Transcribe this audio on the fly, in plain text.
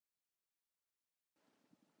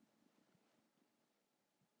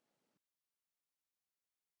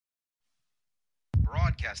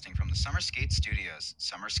Broadcasting from the Summer Skates Studios.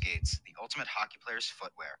 Summer Skates, the ultimate hockey player's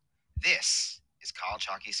footwear. This is College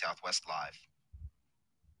Hockey Southwest Live.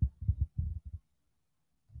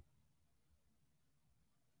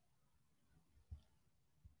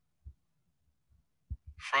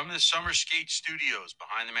 From the Summer Skate Studios,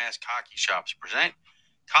 Behind the Mask Hockey Shops present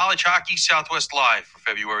College Hockey Southwest Live for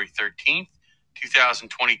February 13th,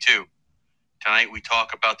 2022. Tonight we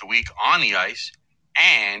talk about the week on the ice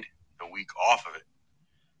and the week off of it.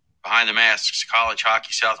 Behind the Masks College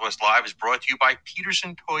Hockey Southwest Live is brought to you by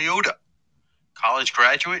Peterson Toyota. College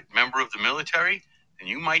graduate, member of the military, and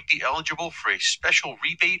you might be eligible for a special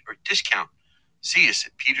rebate or discount. See us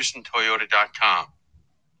at petersontoyota.com.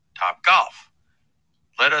 Top Golf.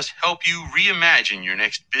 Let us help you reimagine your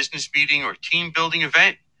next business meeting or team building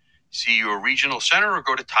event. See your regional center or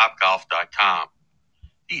go to topgolf.com.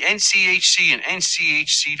 The NCHC and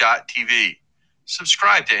NCHC.TV.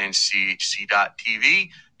 Subscribe to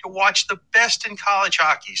NCHC.TV to watch the best in college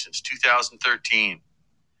hockey since 2013.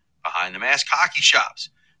 Behind the Mask Hockey Shops.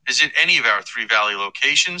 Visit any of our Three Valley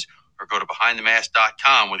locations or go to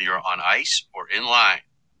behindthemask.com whether you're on ice or in line.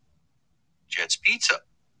 Jets Pizza.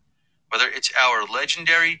 Whether it's our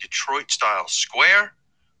legendary Detroit-style square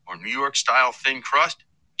or New York-style thin crust,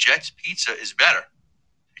 Jets Pizza is better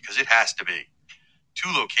because it has to be. 2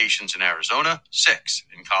 locations in Arizona, 6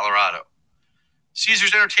 in Colorado.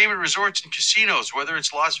 Caesars Entertainment Resorts and Casinos, whether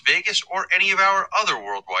it's Las Vegas or any of our other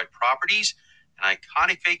worldwide properties, an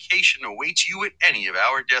iconic vacation awaits you at any of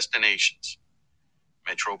our destinations.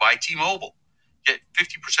 Metro by T-Mobile. Get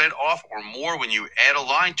 50% off or more when you add a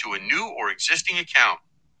line to a new or existing account.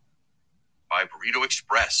 By Burrito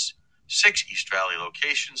Express. 6 East Valley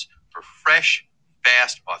locations for fresh,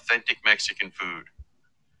 fast, authentic Mexican food.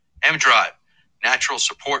 M-Drive. Natural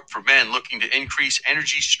support for men looking to increase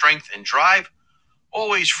energy, strength, and drive.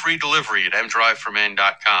 Always free delivery at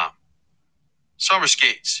mdriveformen.com. Summer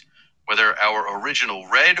Skates. Whether our original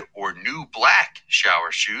red or new black shower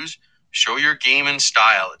shoes, show your game and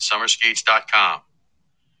style at summerskates.com.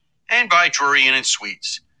 And by Drury Inn and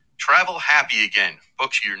Suites. Travel happy again.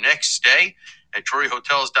 Book your next stay at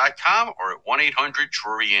druryhotels.com or at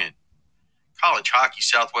 1-800-DRURY-INN. College Hockey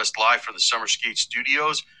Southwest Live from the Summer Skate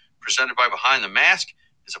Studios, presented by Behind the Mask,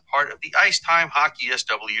 is a part of the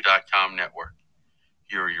IcetimeHockeySW.com network.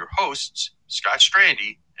 Here are your hosts, Scott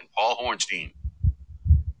Strandy and Paul Hornstein.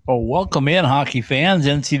 Oh, welcome in, hockey fans,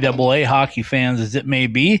 NCAA hockey fans as it may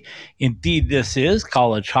be. Indeed, this is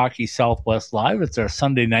College Hockey Southwest Live. It's our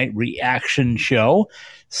Sunday night reaction show.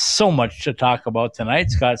 So much to talk about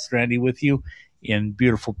tonight. Scott Strandy with you in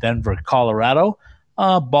beautiful Denver, Colorado.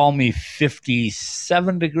 Balmy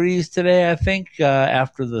 57 degrees today, I think,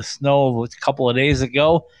 after the snow a couple of days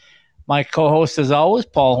ago. My co-host, as always,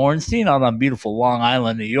 Paul Hornstein, out on beautiful Long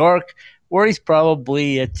Island, New York, where he's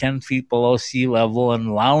probably at 10 feet below sea level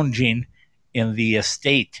and lounging in the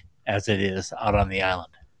estate as it is out on the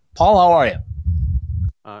island. Paul, how are you?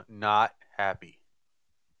 Not happy.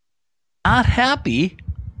 Not happy?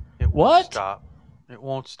 It What? won't stop. It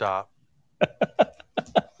won't stop.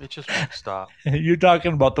 It just won't stop. You're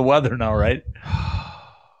talking about the weather now, right?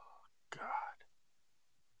 God.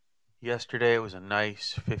 Yesterday it was a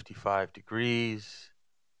nice 55 degrees.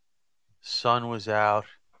 Sun was out.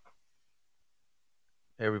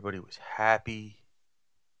 Everybody was happy.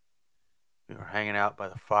 We were hanging out by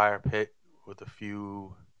the fire pit with a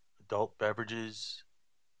few adult beverages.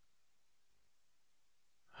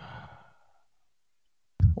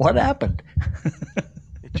 What happened?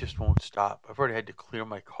 It just won't stop. I've already had to clear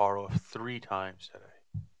my car off 3 times today.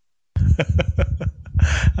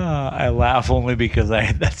 I laugh only because I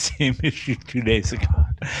had that same issue 2 days ago.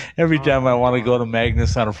 Every time I want to go to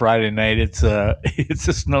Magnus on a Friday night, it's a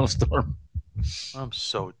snowstorm. I'm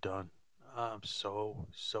so done. I'm so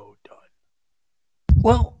done.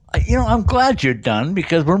 Well, I'm glad you're done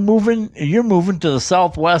because you're moving to the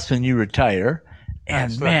Southwest when you retire.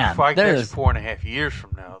 And That's man, like that's 4.5 years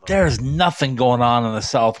from now, though. There's nothing going on in the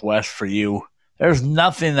Southwest for you. There's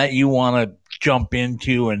nothing that you want to jump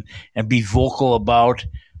into and be vocal about.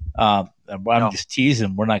 I'm just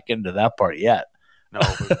teasing. We're not getting to that part yet. No,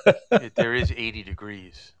 but there is 80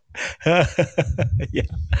 degrees. Yeah,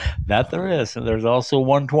 that there is. And there's also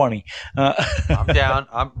 120. I'm down.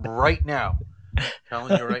 I'm right now.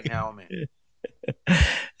 Telling you right now, man.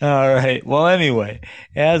 All right. Well, anyway,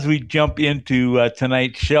 as we jump into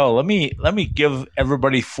tonight's show, let me give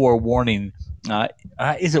everybody forewarning.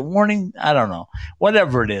 Is it warning? I don't know.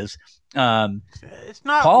 Whatever it is. It's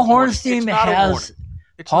not. Paul Hornstein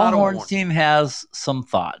has some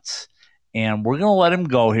thoughts. And we're going to let him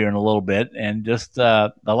go here in a little bit. And just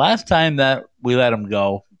the last time that we let him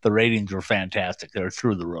go, the ratings were fantastic. They were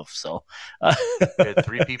through the roof. So We had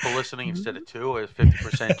 3 people listening instead of 2. A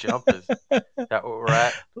 50% jump. Is that what we're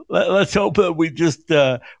at? let's hope that we just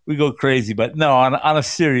we go crazy. But no, on a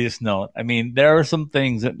serious note, I mean, there are some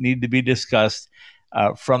things that need to be discussed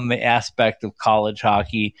from the aspect of college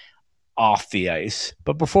hockey off the ice.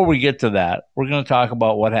 But before we get to that, we're going to talk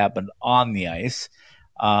about what happened on the ice.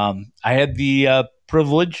 I had the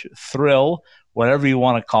privilege, thrill, whatever you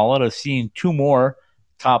want to call it, of seeing 2 more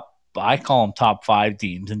I call them top 5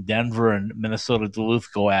 teams in Denver and Minnesota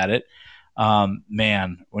Duluth go at it.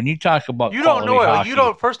 Man, when you talk about You don't know hockey, it. You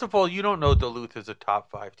don't. First of all, you don't know Duluth is a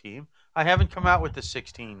top 5 team. I haven't come out with the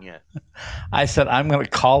 16 yet. I said I'm going to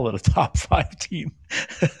call it a top 5 team.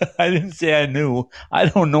 I didn't say I knew. I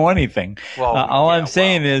don't know anything. Well, all I'm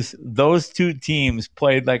saying is those 2 teams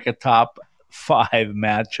played like a top 5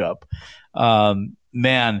 matchup.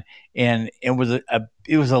 Man, and it was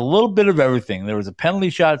a little bit of everything. There was a penalty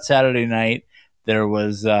shot Saturday night. There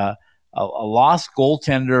was a lost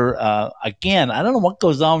goaltender. Again, I don't know what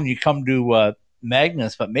goes on when you come to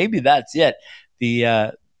Magnus, but maybe that's it.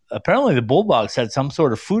 Apparently the Bulldogs had some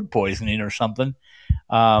sort of food poisoning or something,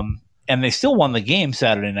 and they still won the game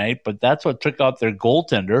Saturday night, but that's what took out their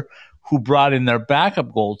goaltender, who brought in their backup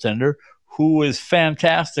goaltender, who is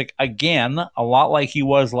fantastic again, a lot like he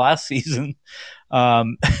was last season.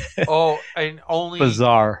 And only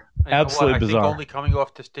bizarre, absolutely bizarre. Think only coming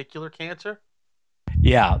off testicular cancer.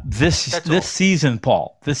 Yeah, this season,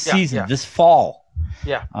 Paul. This fall.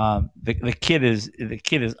 Yeah. The kid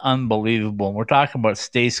is unbelievable. And we're talking about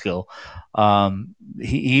Stayskill.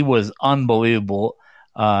 He was unbelievable.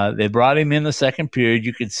 They brought him in the second period.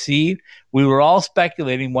 You could see we were all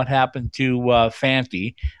speculating what happened to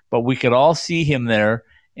Fanti, but we could all see him there,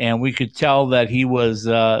 and we could tell that he was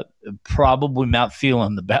probably not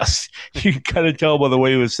feeling the best. You could kind of tell by the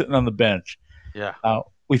way he was sitting on the bench. Yeah.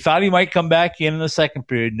 We thought he might come back in the second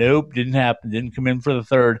period. Nope, didn't happen. Didn't come in for the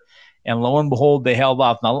third. And lo and behold, they held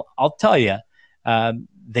off. Now, I'll tell you,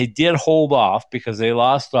 they did hold off because they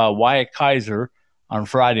lost Wyatt Kaiser on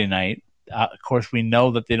Friday night. Of course, we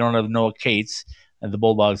know that they don't have Noah Cates, the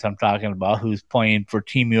Bulldogs I'm talking about, who's playing for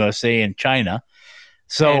Team USA in China.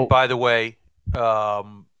 So, and by the way,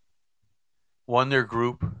 won their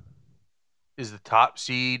group, is the top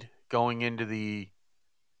seed going into the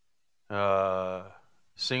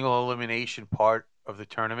single elimination part of the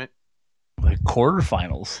tournament. The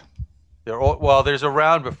quarterfinals. There's a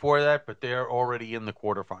round before that, but they're already in the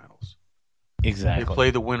quarterfinals. Exactly. They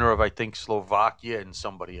play the winner of, I think, Slovakia and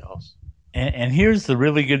somebody else. And here's the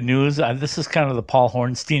really good news. This is kind of the Paul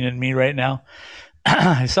Hornstein in me right now.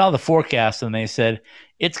 I saw the forecast, and they said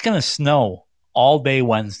it's going to snow all day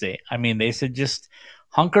Wednesday. I mean, they said just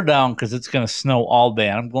hunker down because it's going to snow all day.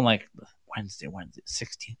 And I'm going like, Wednesday,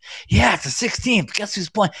 16th. Yeah, it's the 16th. Guess who's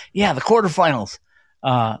playing? Yeah, the quarterfinals.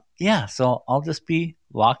 Yeah, so I'll just be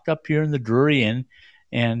locked up here in the Drury Inn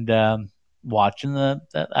and watching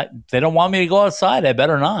they don't want me to go outside. I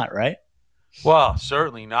better not, right? Well,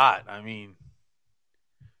 certainly not. I mean,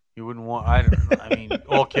 you wouldn't want. I don't know. I mean,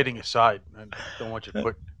 all kidding aside, I don't want you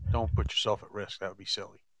to don't put yourself at risk. That would be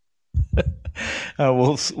silly.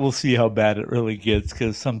 We'll see how bad it really gets,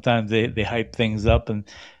 because sometimes they hype things up and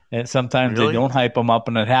sometimes they don't hype them up,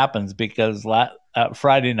 and it happens because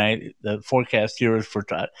Friday night the forecast here is for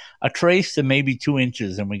a trace to maybe 2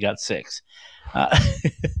 inches, and we got 6.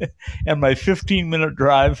 And my 15-minute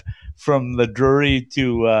drive from the Drury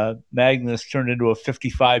to Magnus turned into a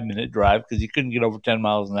 55-minute drive because you couldn't get over 10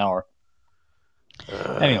 miles an hour.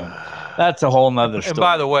 Anyway, that's a whole nother story. And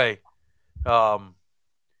by the way,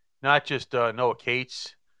 not just Noah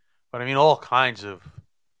Cates, but I mean all kinds of.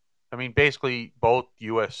 I mean, basically both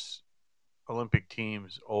U.S. Olympic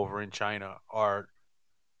teams over in China are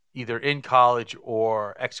either in college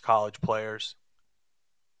or ex-college players.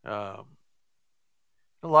 A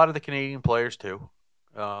lot of the Canadian players too.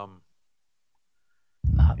 Not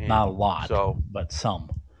a lot, but some.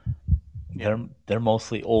 Yeah. They're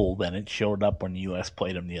mostly old, and it showed up when the U.S.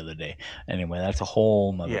 played them the other day. Anyway, that's a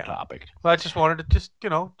whole nother topic. Well, I just wanted to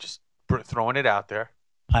just throwing it out there.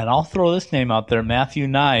 And I'll throw this name out there, Matthew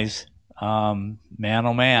Nyes. Man,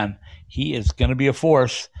 oh man, he is going to be a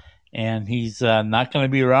force, and he's not going to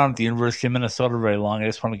be around at the University of Minnesota very long. I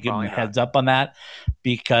just want to give him a heads up on that,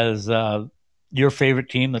 because your favorite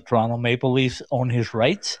team, the Toronto Maple Leafs, own his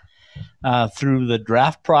rights through the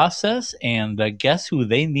draft process, and guess who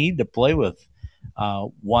they need to play with?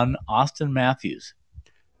 One Austin Matthews.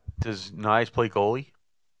 Does Nyes play goalie?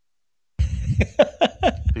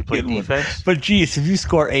 He play defense. But geez, if you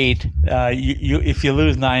score 8, if you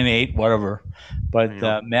lose 9-8, whatever.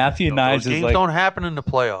 But Matthew Nyes those is games like, don't happen in the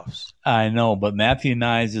playoffs. I know, but Matthew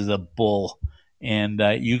Nyes is a bull, and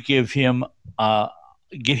you get him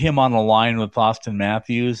on the line with Austin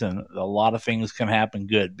Matthews, and a lot of things can happen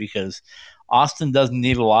good because Austin doesn't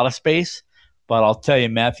need a lot of space, but I'll tell you,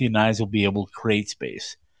 Matthew Nyes will be able to create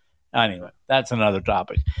space. Anyway, that's another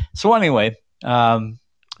topic. So anyway,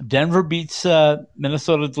 Denver beats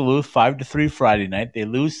Minnesota Duluth 5-3 Friday night. They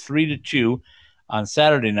lose 3-2 on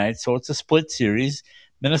Saturday night, so it's a split series.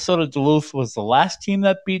 Minnesota Duluth was the last team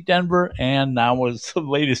that beat Denver, and now was the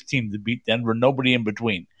latest team to beat Denver. Nobody in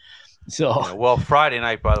between. So well, Friday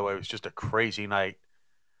night, by the way, was just a crazy night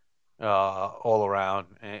all around,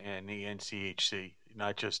 and the NCHC,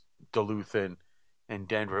 not just Duluth and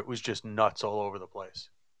Denver. It was just nuts all over the place.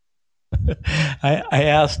 I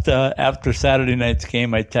asked after Saturday night's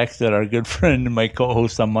game, I texted our good friend and my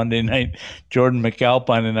co-host on Monday night, Jordan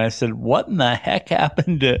McAlpine, and I said, what in the heck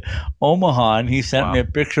happened to Omaha? And he sent me a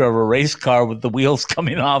picture of a race car with the wheels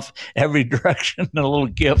coming off every direction and a little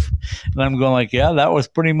gif. And I'm going like, yeah, that was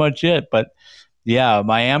pretty much it. But yeah,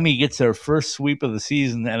 Miami gets their first sweep of the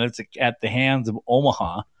season, and it's at the hands of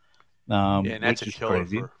Omaha. And that's a killer.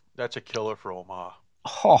 Crazy. That's a killer for Omaha.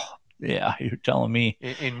 Oh, yeah, you're telling me.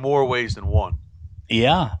 In more ways than one.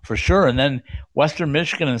 Yeah, for sure. And then Western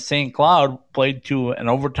Michigan and St. Cloud played to an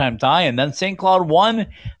overtime tie, and then St. Cloud won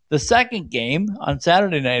the second game on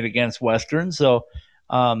Saturday night against Western. So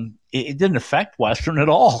it didn't affect Western at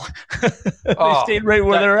all. They stayed right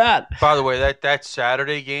where they're at. By the way, that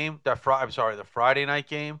Saturday game, the Friday night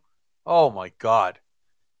game. Oh my God,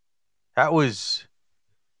 that was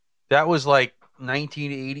like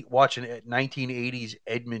 1980. Watching 1980s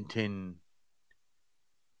Edmonton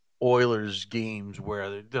Oilers games where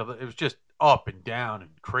it was just up and down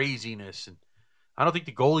and craziness, and I don't think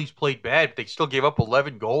the goalies played bad, but they still gave up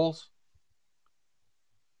 11 goals.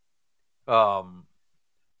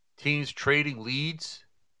 Teams trading leads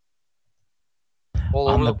all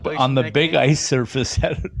over the place on the big ice surface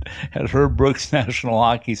at Herb Brooks National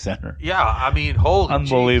Hockey Center. Yeah, I mean, holy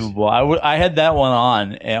unbelievable! I had that one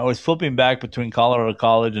on, and I was flipping back between Colorado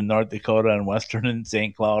College and North Dakota and Western and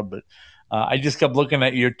St. Cloud, but I just kept looking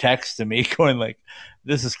at your text to me, going like,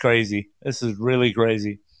 "This is crazy. This is really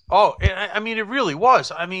crazy." Oh, I mean, it really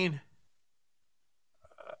was. I mean,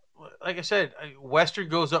 like I said, Western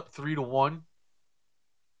goes up 3-1.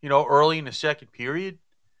 Early in the second period.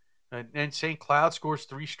 And then St. Cloud scores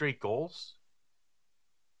 3 straight goals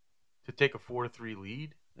to take a 4-3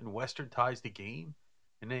 lead. And Western ties the game.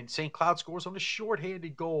 And then St. Cloud scores on a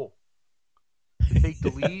shorthanded goal to take the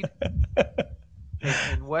lead.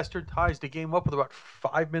 and Western ties the game up with about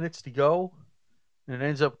 5 minutes to go. And it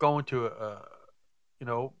ends up going to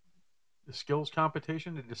the skills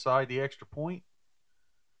competition to decide the extra point.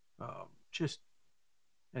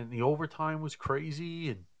 And the overtime was crazy.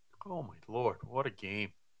 And oh my Lord, what a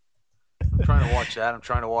game. I'm trying to watch that. I'm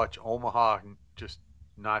trying to watch Omaha and just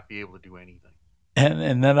not be able to do anything.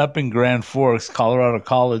 And then up in Grand Forks, Colorado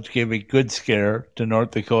College gave a good scare to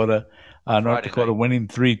North Dakota. North Dakota winning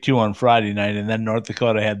 3-2 on Friday night, and then North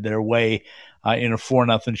Dakota had their way in a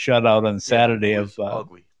 4-0 shutout on Saturday of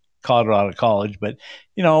Colorado College. But,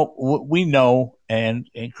 we know, and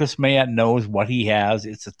Chris Mayat knows what he has.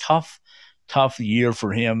 It's a tough year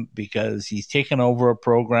for him because he's taken over a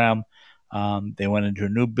program. They went into a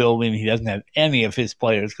new building. He doesn't have any of his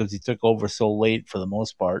players because he took over so late for the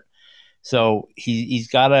most part. So he's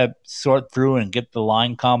got to sort through and get the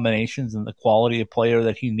line combinations and the quality of player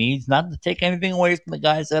that he needs, not to take anything away from the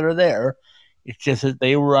guys that are there. It's just that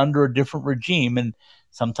they were under a different regime, and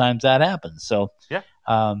sometimes that happens. So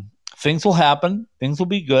things will happen. Things will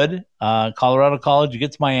be good. Colorado College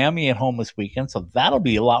gets Miami at home this weekend, so that'll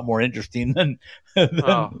be a lot more interesting than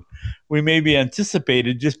we maybe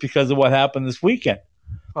anticipated just because of what happened this weekend.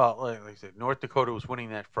 Well, like I said, North Dakota was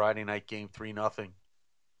winning that Friday night game 3-0,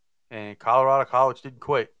 and Colorado College didn't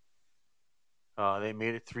quit. They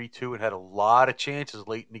made it 3-2 and had a lot of chances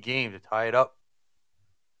late in the game to tie it up,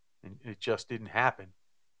 and it just didn't happen.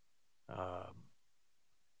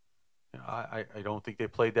 I don't think they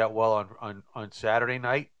played that well on Saturday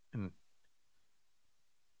night, and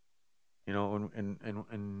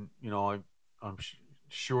I'm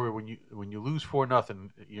sure when you lose 4-0,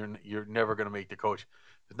 you're never going to make the coach.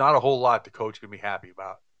 There's not a whole lot the coach can be happy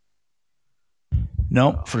about.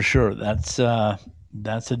 No, for sure. That's a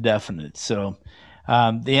definite. So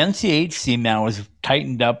the NCHC now has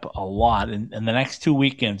tightened up a lot, and the next 2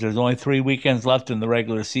 weekends. There's only 3 weekends left in the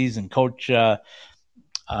regular season. Coach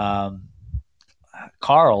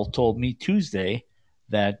Carl told me Tuesday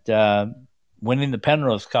that winning the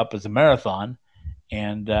Penrose Cup is a marathon,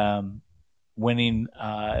 and winning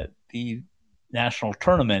the national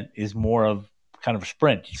tournament is more of kind of a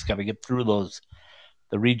sprint. You just got to get through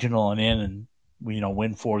the regional and in, and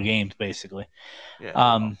win 4 games basically.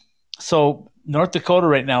 Yeah. So North Dakota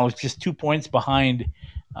right now is just 2 points behind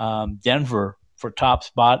Denver for top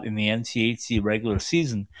spot in the NCHC regular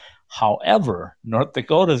season. However, North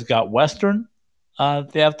Dakota's got Western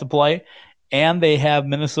they have to play, and they have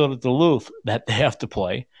Minnesota Duluth that they have to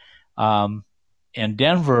play. And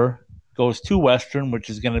Denver goes to Western, which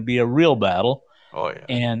is going to be a real battle. Oh,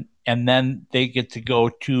 yeah. And then they get to go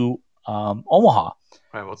to Omaha.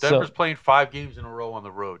 Right. Well, Denver's playing 5 games in a row on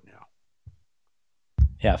the road now.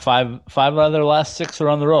 Yeah, five out of their last 6 are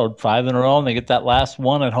on the road, 5 in a row, and they get that last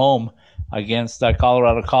one at home against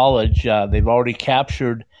Colorado College. They've already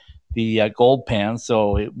captured the gold pan,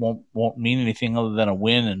 so it won't mean anything other than a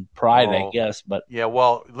win and pride, I guess. But yeah,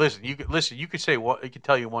 well, listen. You could say what. I can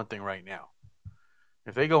tell you one thing right now.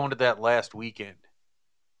 If they go into that last weekend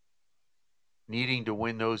needing to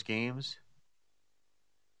win those games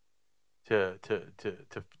to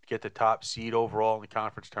get the top seed overall in the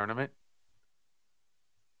conference tournament,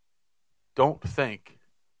 don't think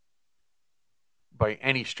by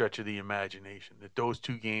any stretch of the imagination that those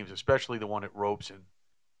 2 games, especially the one at Robeson,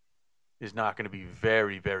 is not going to be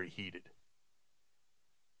very, very heated.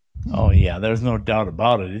 Oh, yeah, there's no doubt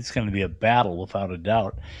about it. It's going to be a battle without a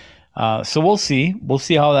doubt. So we'll see. We'll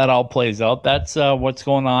see how that all plays out. That's what's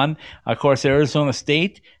going on. Of course, Arizona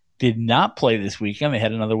State did not play this weekend. They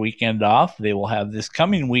had another weekend off. They will have this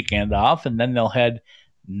coming weekend off, and then they'll head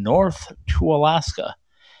north to Alaska.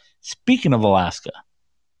 Speaking of Alaska,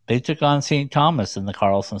 they took on St. Thomas in the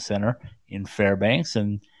Carlson Center in Fairbanks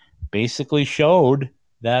and basically showed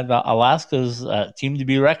that Alaska's a team to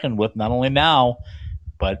be reckoned with, not only now,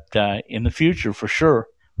 but in the future for sure,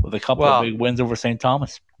 with a couple of big wins over St.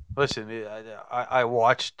 Thomas. Listen, I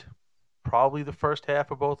watched probably the first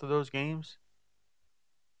half of both of those games.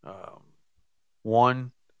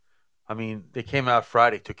 One, I mean, they came out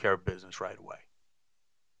Friday, took care of business right away.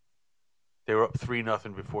 They were up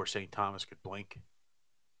 3-0 before St. Thomas could blink.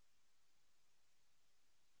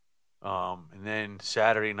 And then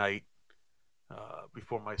Saturday night,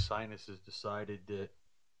 before my sinuses decided that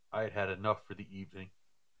I had had enough for the evening,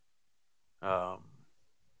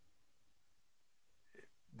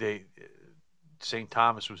 St.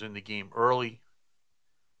 Thomas was in the game early.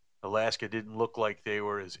 Alaska didn't look like they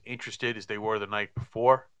were as interested as they were the night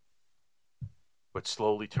before, but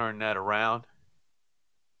slowly turned that around.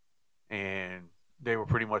 And they were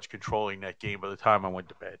pretty much controlling that game by the time I went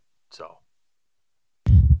to bed. So.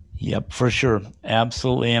 Yep, for sure.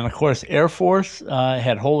 Absolutely. And, of course, Air Force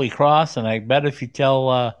had Holy Cross, and I bet if you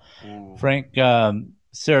tell Frank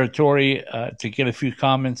Serratori to get a few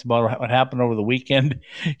comments about what happened over the weekend,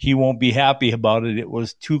 he won't be happy about it. It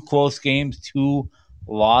was 2 close games, 2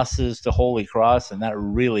 losses to Holy Cross, and that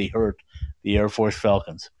really hurt the Air Force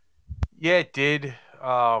Falcons. Yeah, it did.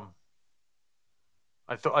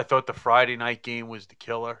 I thought the Friday night game was the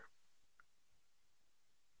killer.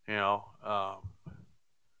 You know,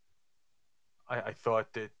 I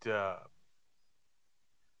thought that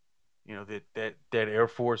that Air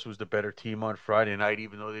Force was the better team on Friday night,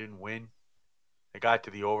 even though they didn't win. They got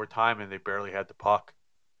to the overtime and they barely had the puck,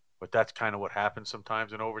 but that's kind of what happens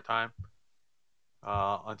sometimes in overtime.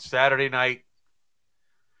 On Saturday night,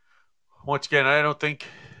 once again, I don't think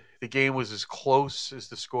the game was as close as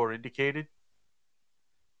the score indicated.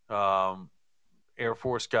 Air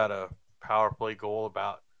Force got a power play goal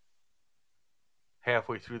about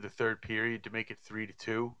halfway through the third period to make it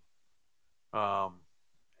 3-2.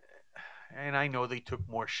 And I know they took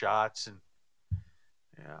more shots, and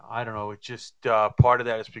I don't know. It just part of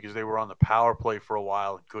that is because they were on the power play for a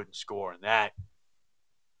while and couldn't score, and that,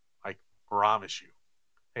 I promise you,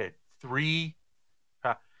 they had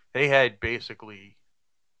they had basically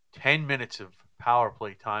 10 minutes of power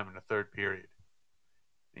play time in the third period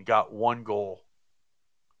and got 1 goal.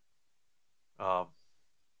 And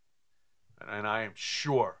I am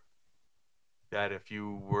sure that if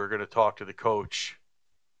you were going to talk to the coach,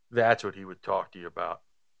 that's what he would talk to you about.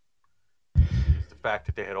 It's the fact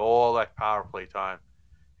that they had all that power play time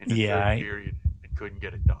in the third period and couldn't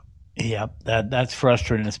get it done. Yeah, that's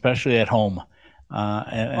frustrating, especially at home.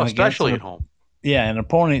 And especially at home. Yeah, an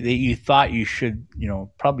opponent that you thought you should,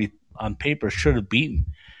 probably on paper should have beaten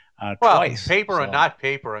twice. Paper or not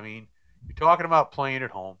paper, I mean, you're talking about playing at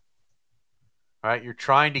home, right? You're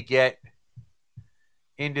trying to get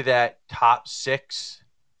into that top 6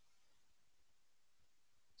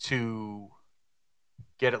 to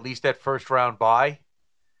get at least that first round bye,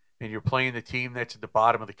 and you're playing the team that's at the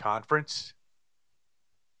bottom of the conference,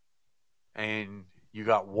 and you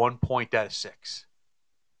got 1 point out of 6.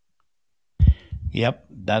 Yep,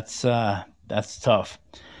 that's tough.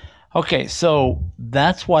 Okay, so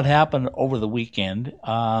that's what happened over the weekend.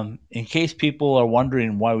 In case people are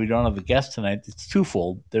wondering why we don't have a guest tonight, it's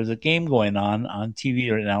twofold. There's a game going on TV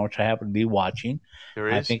right now, which I happen to be watching. There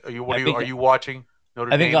I is. think. Are you watching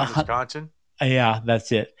Notre I think Dame and Wisconsin? Yeah,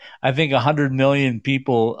 that's it. I think 100 million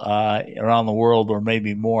people around the world, or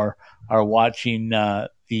maybe more, are watching the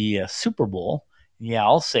Super Bowl. Yeah,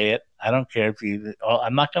 I'll say it. I don't care if you.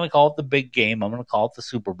 I'm not going to call it the big game. I'm going to call it the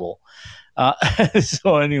Super Bowl.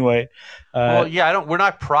 So anyway, well, yeah, we're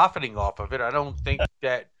not profiting off of it. I don't think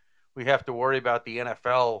that we have to worry about the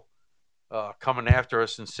NFL coming after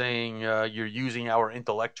us and saying you're using our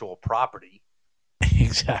intellectual property.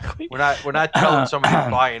 Exactly. We're not telling somebody to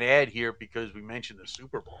buy an ad here because we mentioned the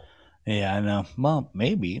Super Bowl. Yeah, I know. Well,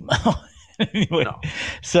 maybe. Anyway, No.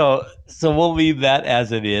 So we'll leave that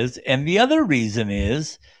as it is. And the other reason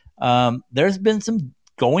is there's been some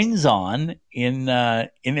goings on in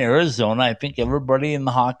Arizona. I think everybody in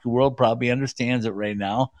the hockey world probably understands it right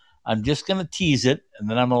now. I'm just going to tease it, and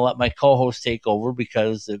then I'm going to let my co-host take over,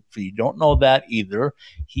 because if you don't know that either,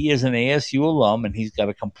 he is an ASU alum, and he's got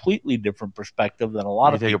a completely different perspective than a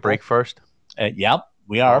lot of people. Take a break first? Yep,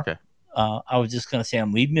 we are. Okay. I was just going to say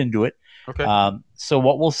I'm leading into it. Okay. So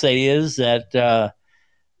what we'll say is that the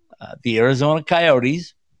Arizona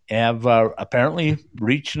Coyotes have apparently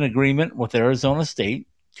reached an agreement with Arizona State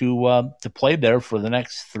to play there for the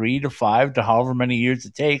next 3 to 5 to however many years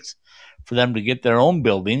it takes for them to get their own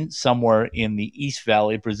building somewhere in the East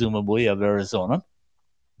Valley, presumably, of Arizona.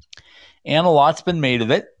 And a lot's been made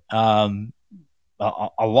of it, a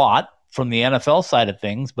lot from the NFL side of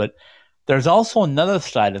things, but there's also another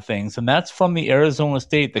side of things, and that's from the Arizona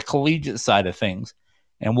State, the collegiate side of things.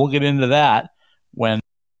 And we'll get into that when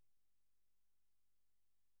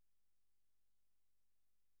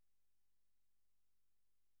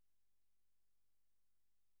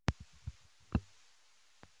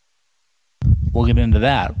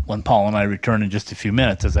Paul and I return in just a few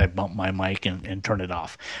minutes, as I bump my mic and turn it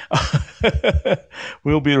off.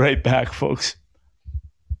 We'll be right back, folks.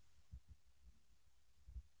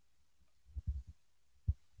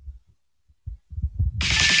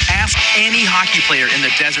 Ask any hockey player in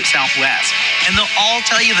the desert Southwest, and they'll all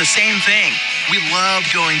tell you the same thing. We love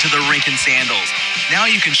going to the rink in sandals. Now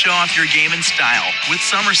you can show off your game in style with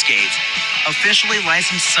summer skates. Officially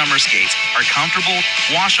licensed summer skates are comfortable,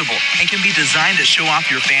 washable, and can be designed to show off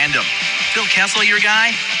your fandom. Phil Kessel your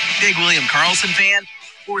guy? Big William Karlsson fan?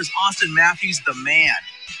 Or is Austin Matthews the man?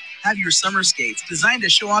 Have your summer skates designed to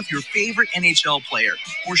show off your favorite NHL player,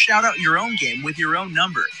 or shout out your own game with your own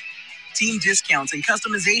number. Team discounts and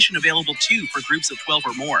customization available too for groups of 12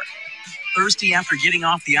 or more. Thirsty after getting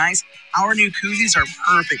off the ice? Our new koozies are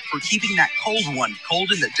perfect for keeping that cold one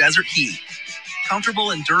cold in the desert heat. Comfortable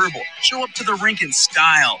and durable, show up to the rink in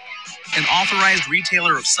style. An authorized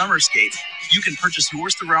retailer of summer skates, you can purchase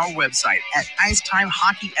yours through our website at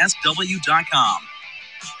IcetimeHockeySW.com.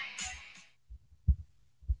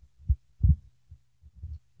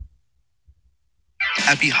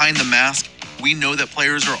 At Behind the Mask, we know that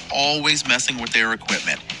players are always messing with their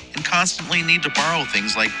equipment and constantly need to borrow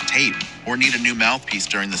things like tape or need a new mouthpiece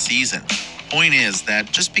during the season. Point is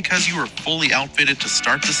that just because you are fully outfitted to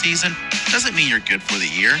start the season doesn't mean you're good for the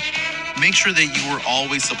year. Make sure that you are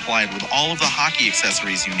always supplied with all of the hockey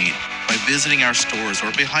accessories you need by visiting our stores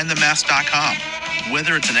or BehindTheMask.com.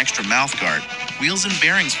 Whether it's an extra mouth guard, wheels and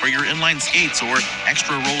bearings for your inline skates, or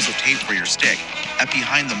extra rolls of tape for your stick, at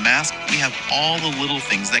Behind the Mask, we have all the little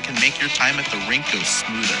things that can make your time at the rink go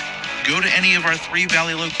smoother. Go to any of our 3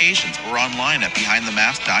 Valley locations or online at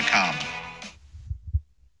BehindTheMask.com.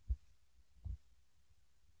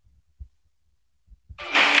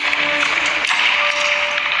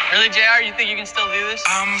 Really, JR? You think you can still do this?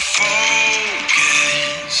 I'm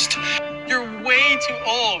focused. You're way too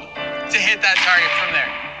old to hit that target from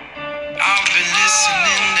there. I've been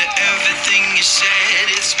listening to everything you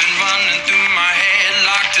said. It's been running through my head,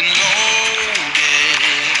 locked and loaded.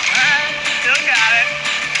 Still got it.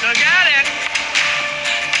 Still got it.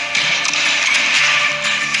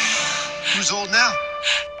 Who's old now?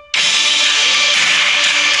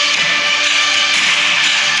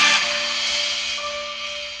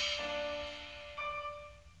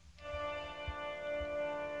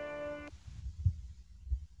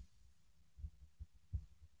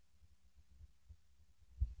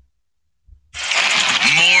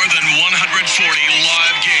 More than 140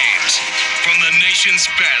 live games from the nation's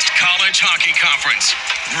best college hockey conference.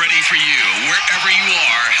 Ready for you wherever you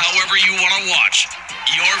are, however you want to watch.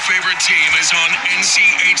 Your favorite team is on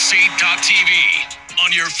NCHC.TV.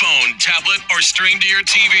 on your phone, tablet, or stream to your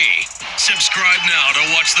TV. Subscribe now to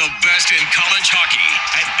watch the best in college hockey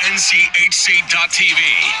at nchc.tv.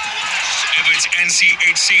 If it's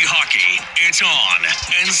NCHC hockey, it's on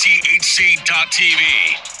nchc.tv.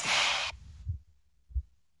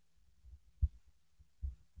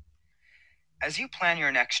 As you plan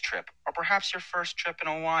your next trip, or perhaps your first trip in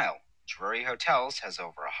a while, Drury Hotels has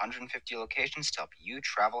over 150 locations to help you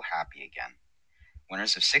travel happy again.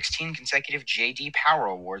 Winners of 16 consecutive J.D. Power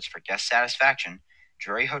Awards for guest satisfaction,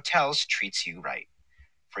 Drury Hotels treats you right.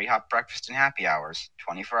 Free hot breakfast and happy hours,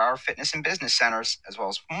 24-hour fitness and business centers, as well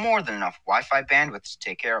as more than enough Wi-Fi bandwidth to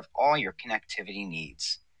take care of all your connectivity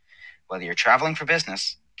needs. Whether you're traveling for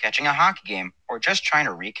business, catching a hockey game, or just trying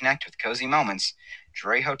to reconnect with cozy moments,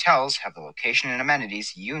 Drury Hotels have the location and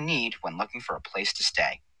amenities you need when looking for a place to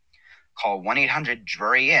stay. Call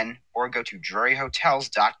 1-800-DRURY-INN or go to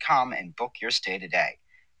druryhotels.com and book your stay today.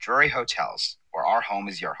 Drury Hotels, where our home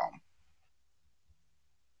is your home.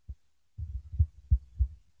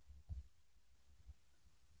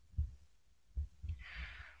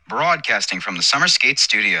 Broadcasting from the Summer Skates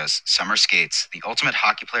Studios, Summer Skates, the ultimate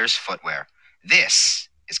hockey player's footwear. This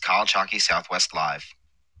is College Hockey Southwest Live.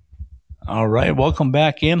 All right, welcome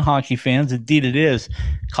back in, hockey fans. Indeed, it is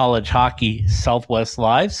College Hockey Southwest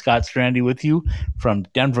Live. Scott Strandy with you from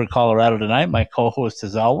Denver, Colorado tonight. My co-host,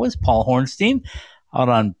 as always, Paul Hornstein, out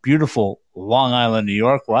on beautiful Long Island, New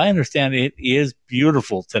York, where I understand it is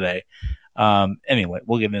beautiful today. Anyway,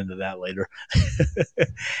 we'll get into that later.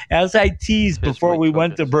 As I teased before we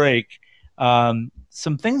went to break, some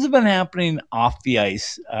things have been happening off the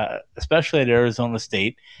ice, especially at Arizona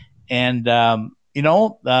State. And,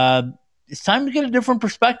 it's time to get a different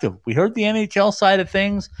perspective. We heard the NHL side of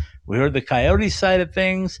things. We heard the Coyotes side of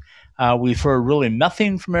things. We've heard really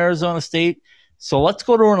nothing from Arizona State. So let's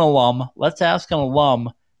go to an alum. Let's ask an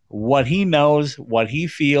alum what he knows, what he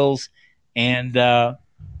feels, and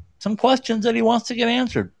some questions that he wants to get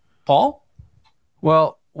answered. Paul?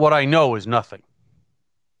 Well, what I know is nothing.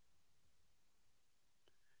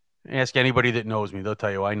 Ask anybody that knows me. They'll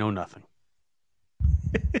tell you I know nothing.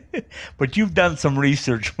 But you've done some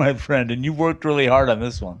research, my friend, and you've worked really hard on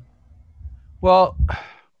this one. Well,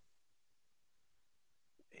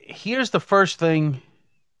 here's the first thing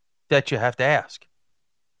that you have to ask.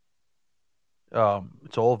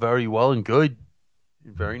 It's all very well and good,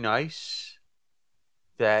 very nice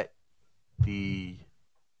that this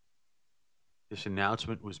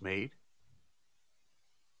announcement was made.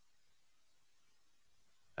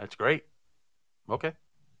 That's great. Okay.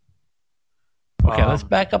 Okay, let's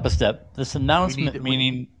back up a step. This announcement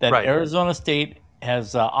meaning that right. Arizona State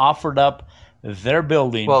has offered up their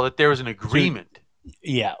building. Well, that there was an agreement.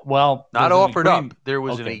 Yeah, well. Not offered up. There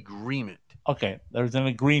was an agreement. Okay, there's an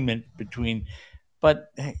agreement between,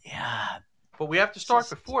 but yeah. But we have to start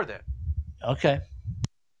before that. Okay.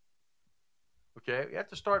 Okay, we have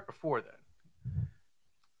to start before that.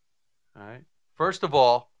 All right. First of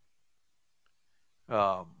all,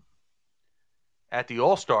 at the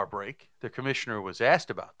All-Star break, the commissioner was asked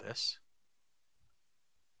about this.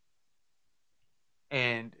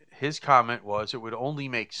 And his comment was it would only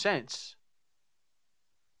make sense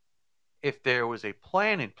if there was a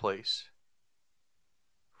plan in place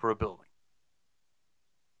for a building.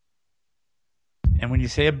 And when you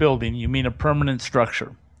say a building, you mean a permanent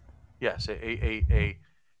structure? Yes, a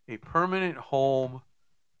permanent home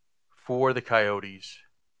for the Coyotes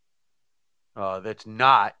that's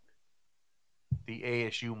not the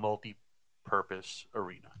ASU multi-purpose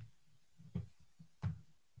arena.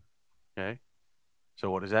 Okay? So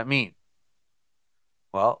what does that mean?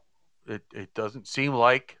 Well, it doesn't seem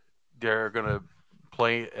like they're going to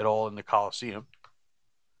play at all in the Coliseum.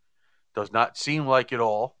 Does not seem like at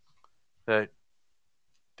all that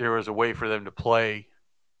there is a way for them to play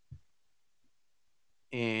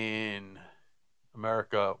in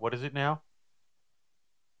America. What is it now?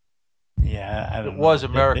 Yeah, I don't it know. Was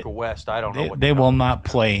America West. I don't know what they will not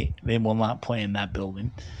play. They will not play in that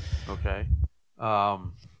building. Okay.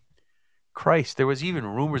 Christ, there was even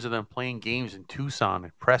rumors of them playing games in Tucson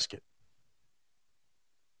and Prescott.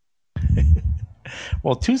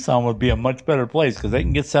 Well, Tucson would be a much better place because they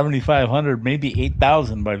can get 7,500, maybe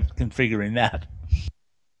 8,000 by configuring that.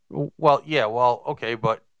 Well, yeah, well, okay,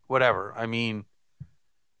 but whatever. I mean,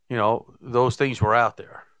 those things were out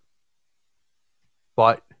there.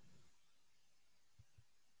 But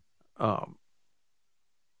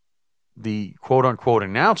the quote-unquote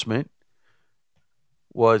announcement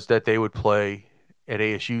was that they would play at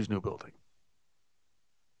ASU's new building.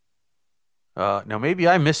 Now, maybe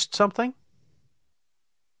I missed something.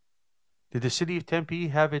 Did the city of Tempe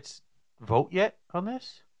have its vote yet on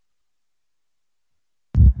this?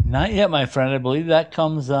 Not yet, my friend. I believe that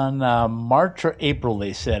comes on March or April,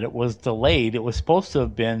 they said. It was delayed. It was supposed to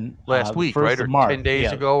have been Last the week, 1st right? of Or March. 10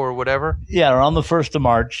 days ago or whatever? Yeah, around the 1st of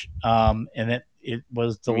March. And it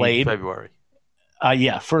was You mean delayed. February.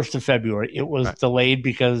 1st of February. It was delayed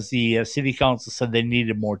because the city council said they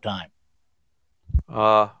needed more time.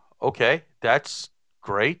 Okay. That's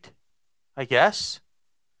great, I guess.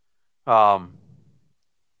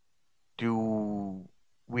 Do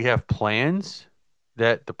we have plans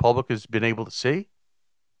that the public has been able to see?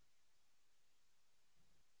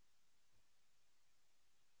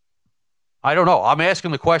 I don't know. I'm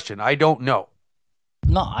asking the question. I don't know.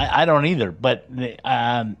 No, I don't either. But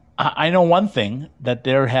I know one thing, that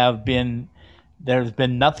there's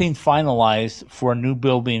been nothing finalized for a new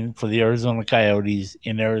building for the Arizona Coyotes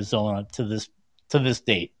in Arizona to this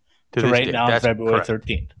date. To this right date. now, That's February correct.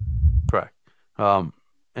 13th. Correct.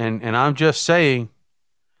 And I'm just saying,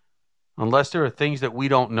 unless there are things that we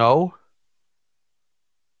don't know,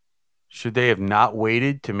 should they have not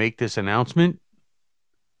waited to make this announcement?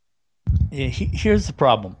 Yeah, here's the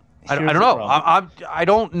problem. I don't know. I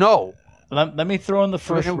don't know. Let me throw in the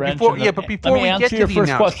first wrench. Before we get to the announcement,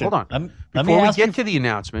 hold on. Before we get to the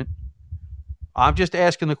announcement, I'm just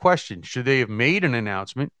asking the question: should they have made an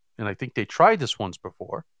announcement? And I think they tried this once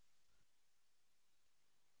before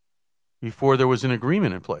there was an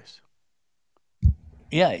agreement in place.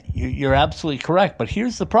 Yeah, you're absolutely correct. But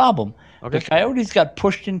here's the problem. Okay. The Coyotes got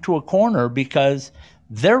pushed into a corner because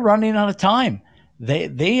they're running out of time.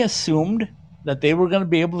 They assumed that they were going to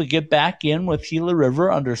be able to get back in with Gila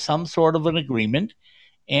River under some sort of an agreement,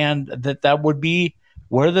 and that would be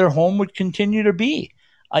where their home would continue to be.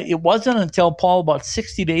 It wasn't until, Paul, about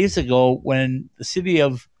 60 days ago, when the city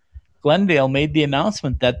of Glendale made the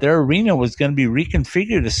announcement that their arena was going to be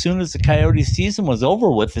reconfigured as soon as the Coyotes season was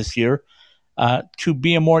over with this year, to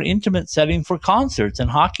be a more intimate setting for concerts,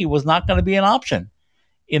 and hockey was not going to be an option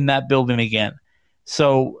in that building again.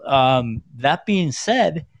 So that being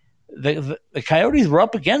said, the Coyotes were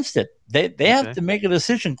up against it. They have to make a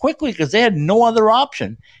decision quickly because they had no other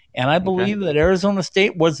option. And I believe that Arizona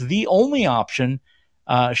State was the only option,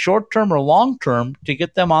 short-term or long-term, to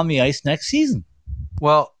get them on the ice next season.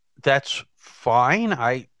 Well, that's fine.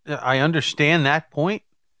 I understand that point.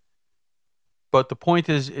 But the point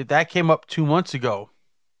is, that came up 2 months ago.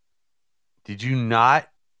 Did you not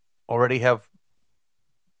already have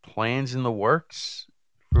plans in the works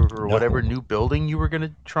for whatever new building you were going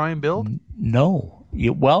to try and build? No.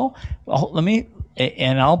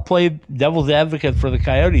 I'll play devil's advocate for the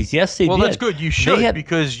Coyotes. Yes, they did. Well, that's good. You should,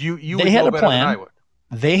 because you would had know a better plan. than I would.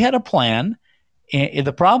 They had a plan, and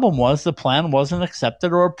the problem was the plan wasn't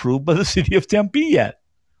accepted or approved by the city of Tempe yet.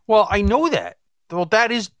 Well, I know that. Well,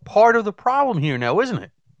 that is part of the problem here now, isn't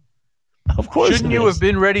it? Of course. Shouldn't you have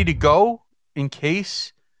been ready to go in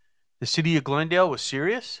case the city of Glendale was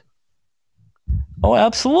serious? Oh,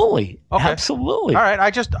 absolutely. Okay. Absolutely. All right.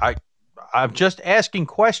 I'm just asking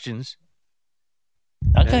questions.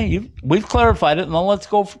 Okay, we've clarified it. Now let's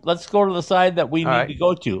go to the side that we need to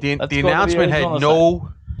go to. The announcement had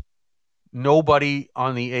nobody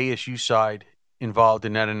on the ASU side involved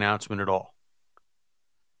in that announcement at all.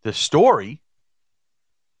 The story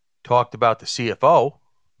talked about the CFO,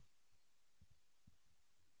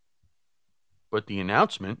 but the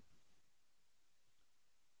announcement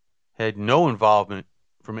had no involvement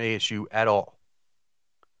from ASU at all.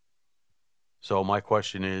 So my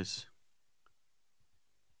question is,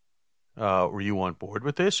 were you on board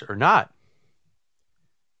with this or not?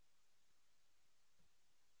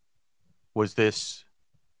 Was this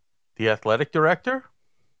the athletic director?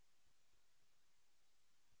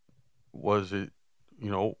 Was it,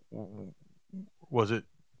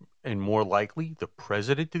 and more likely, the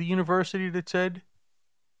president of the university that said,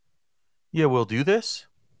 yeah, we'll do this?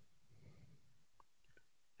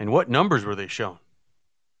 And what numbers were they shown?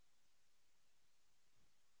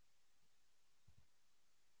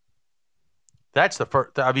 That's the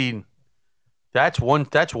first. I mean, that's one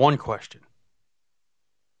question.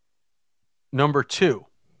 Number two.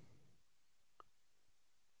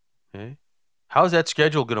 Okay, how's that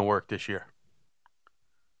schedule going to work this year?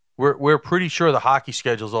 We're pretty sure the hockey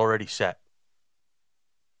schedule is already set.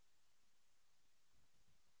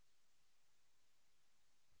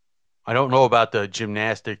 I don't know about the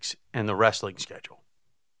gymnastics and the wrestling schedule.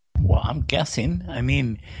 Well, I'm guessing. I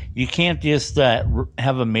mean, you can't just have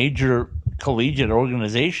a major collegiate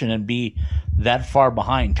organization and be that far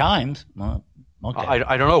behind times. Well, okay.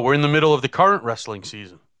 I don't know. We're in the middle of the current wrestling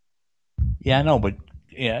season. Yeah, I know, but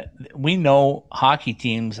we know hockey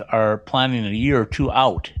teams are planning a year or two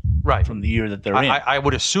out from the year that they're in. I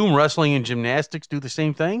would assume wrestling and gymnastics do the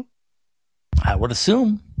same thing. I would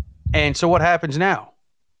assume. And so what happens now?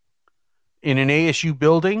 In an ASU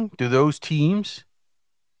building, do those teams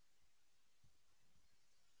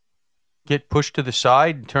get pushed to the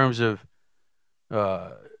side in terms of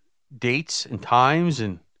dates and times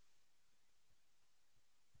and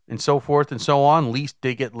so forth and so on? At least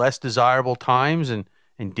they get less desirable times and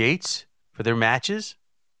dates for their matches?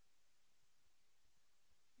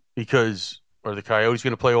 Because are the Coyotes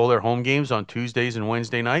going to play all their home games on Tuesdays and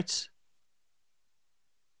Wednesday nights?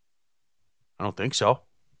 I don't think so.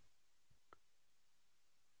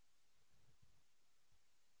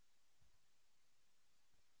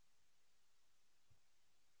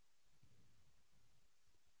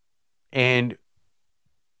 And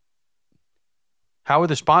how are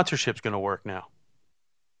the sponsorships going to work now?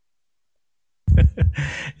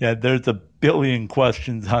 Yeah, there's a billion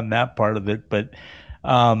questions on that part of it, but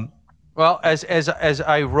well, as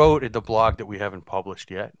I wrote in the blog that we haven't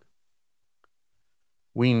published yet,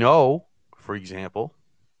 we know, for example,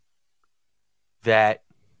 that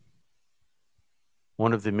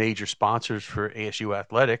one of the major sponsors for ASU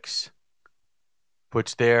Athletics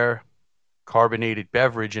puts their carbonated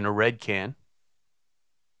beverage in a red can.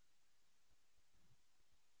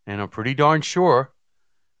 And I'm pretty darn sure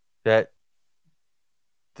that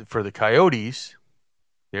for the Coyotes,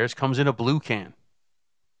 theirs comes in a blue can.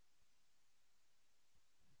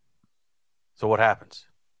 So what happens?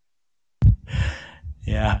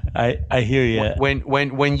 Yeah, I hear you.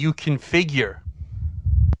 When you configure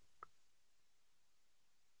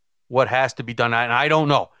what has to be done, and I don't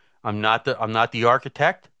know. I'm not the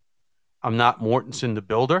architect. I'm not Mortensen the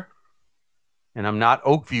builder, and I'm not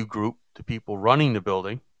Oakview Group, the people running the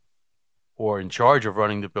building or in charge of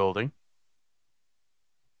running the building.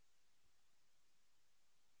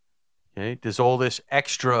 Okay, there's all this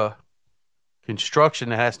extra construction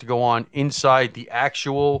that has to go on inside the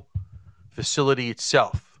actual facility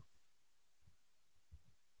itself.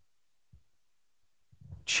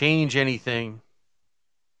 Change anything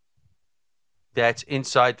that's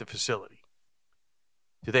inside the facility.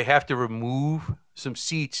 Do they have to remove some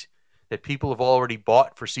seats that people have already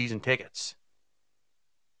bought for season tickets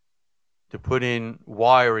to put in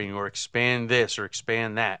wiring or expand this or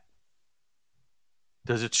expand that?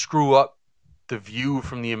 Does it screw up the view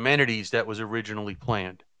from the amenities that was originally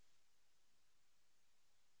planned?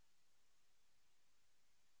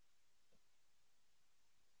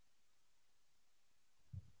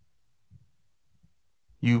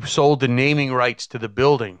 You sold the naming rights to the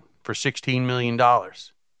building for $16 million.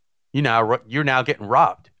 You're now getting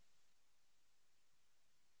robbed.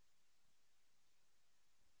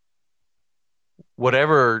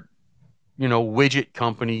 Whatever, widget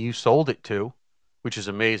company you sold it to, which is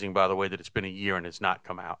amazing, by the way, that it's been a year and it's not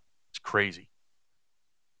come out. It's crazy.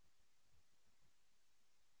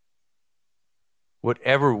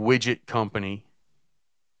 Whatever widget company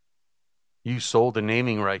you sold the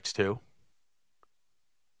naming rights to,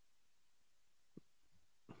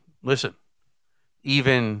 listen,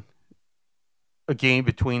 even a game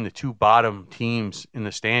between the two bottom teams in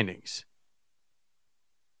the standings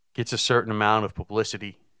gets a certain amount of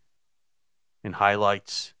publicity and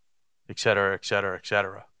highlights, et cetera, et cetera, et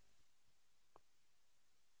cetera.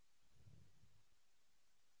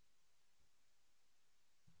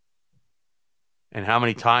 And how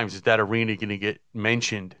many times is that arena going to get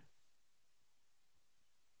mentioned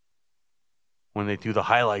when they do the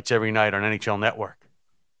highlights every night on NHL Network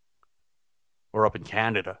or up in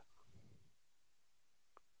Canada?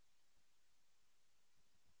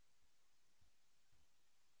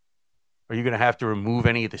 Are you going to have to remove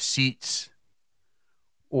any of the seats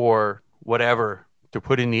or whatever to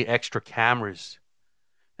put in the extra cameras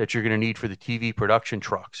that you're going to need for the TV production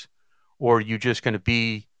trucks? Or are you just going to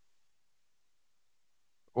be,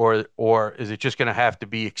 or is it just going to have to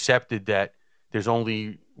be accepted that there's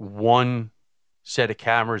only one set of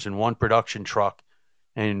cameras and one production truck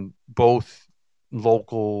and both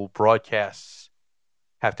local broadcasts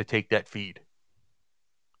have to take that feed?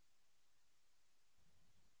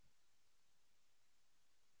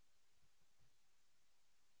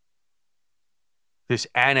 This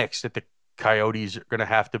annex that the Coyotes are going to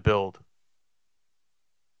have to build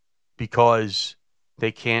because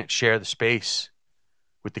they can't share the space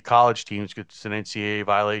with the college teams because it's an NCAA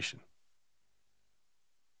violation.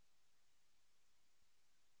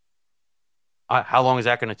 How long is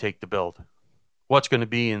that going to take to build? What's going to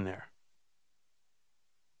be in there?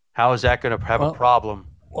 How is that going to have a problem?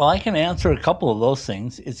 Well, I can answer a couple of those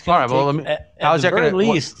things. It's going to take, at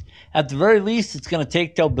the very least, it's going to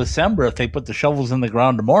take till December if they put the shovels in the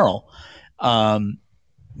ground tomorrow.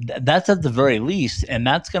 That's at the very least, and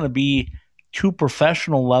that's going to be two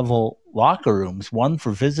professional level locker rooms, one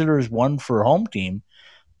for visitors, one for home team,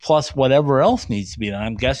 plus whatever else needs to be done.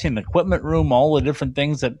 I'm guessing the equipment room, all the different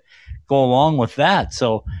things that go along with that.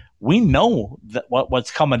 So we know that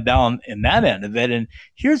what's coming down in that end of it. And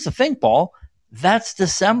here's the thing, Paul, that's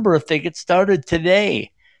December if they get started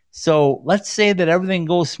today. So let's say that everything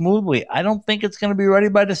goes smoothly. I don't think it's going to be ready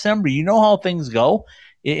by December. You know how things go.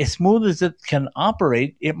 As smooth as it can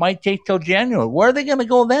operate, it might take till January. Where are they going to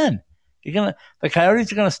go then? The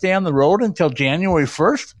Coyotes are going to stay on the road until January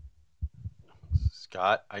 1st?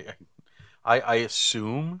 Scott, I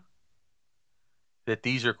assume that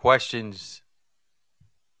these are questions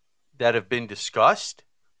that have been discussed,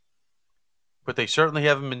 but they certainly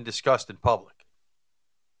haven't been discussed in public.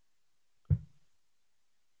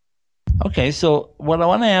 Okay, so what I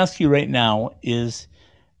want to ask you right now is,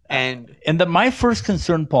 my first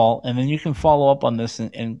concern, Paul, and then you can follow up on this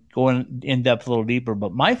and go in depth a little deeper,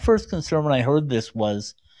 but my first concern when I heard this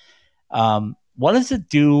was, what does it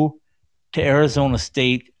do to Arizona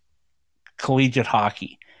State collegiate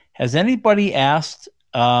hockey? Has anybody asked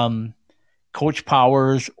Coach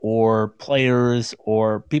Powers or players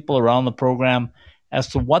or people around the program as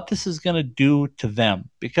to what this is going to do to them?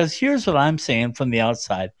 Because here's what I'm saying from the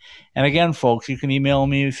outside. And again, folks, you can email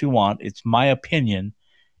me if you want. It's my opinion.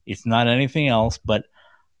 It's not anything else. But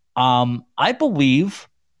I believe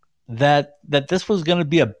that this was going to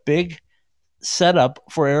be a big setup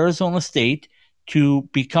for Arizona State to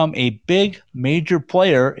become a big major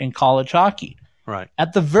player in college hockey. Right.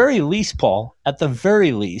 At the very least, Paul, it's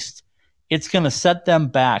going to set them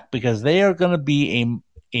back because they are going to be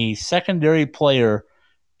a secondary player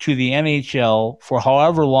to the NHL for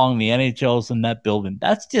however long the NHL is in that building.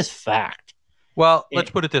 That's just fact. Well, let's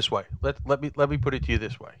put it this way. Let me put it to you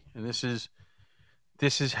this way. And this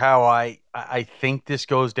is how I think this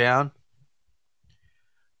goes down.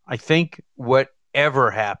 I think whatever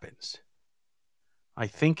happens, I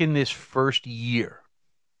think in this first year,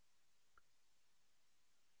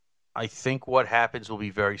 I think what happens will be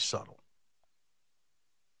very subtle.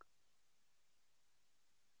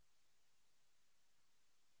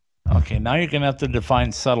 Okay, now you're going to have to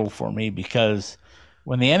define subtle for me, because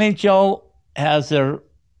when the NHL has their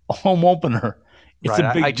home opener, it's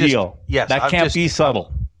a big deal. Yes, that can't be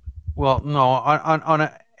subtle. Well, no,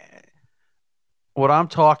 what I'm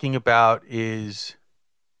talking about is,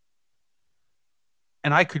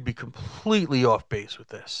 and I could be completely off base with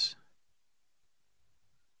this.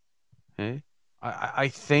 Okay? I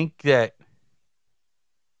think that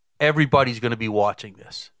everybody's going to be watching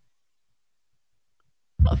this.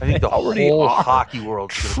 I think the whole hockey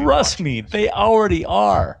world. Trust me, they already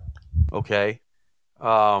are. Okay.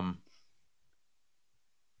 I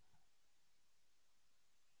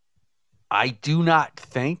do not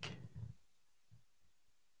think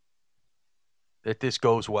that this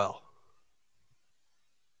goes well.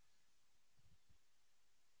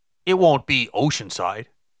 It won't be Oceanside.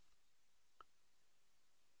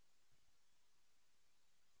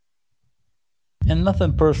 And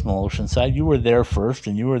nothing personal, Oceanside. You were there first,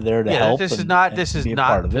 and you were there to help. This is not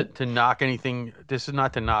to knock anything. This is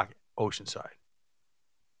not to knock Oceanside.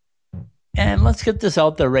 And let's get this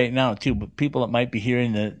out there right now, too. But people that might be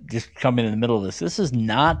hearing just coming in the middle of this is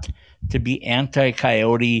not to be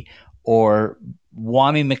anti-Coyote or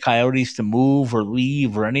wanting the Coyotes to move or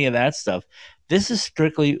leave or any of that stuff. This is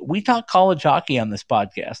strictly, we talk college hockey on this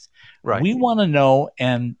podcast. Right. We want to know,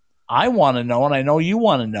 and I want to know, and I know you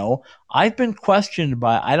want to know. I've been questioned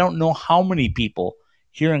by I don't know how many people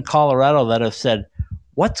here in Colorado that have said,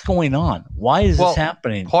 what's going on? Why is this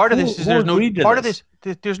happening? Part of this is there's no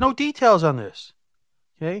details on this.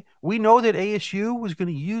 Okay? We know that ASU was going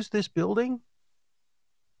to use this building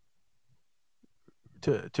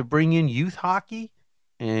to bring in youth hockey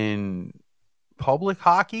and public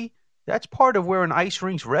hockey. That's part of where an ice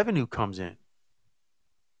rink's revenue comes in.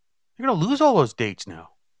 You're going to lose all those dates now.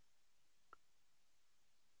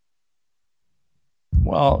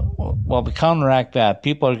 Well, to counteract that,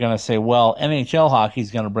 people are going to say, well, NHL hockey is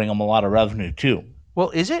going to bring them a lot of revenue too. Well,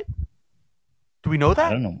 is it? Do we know that? I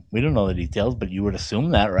don't know. We don't know the details, but you would assume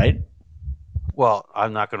that, right? Well,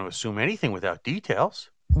 I'm not going to assume anything without details.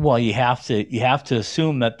 Well, you have to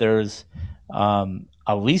assume that there's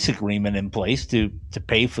a lease agreement in place to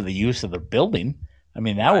pay for the use of the building. I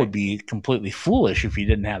mean, that would be completely foolish if you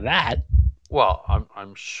didn't have that. Well,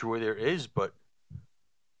 I'm sure there is, but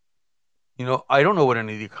I don't know what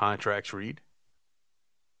any of the contracts read.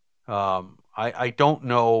 I don't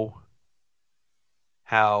know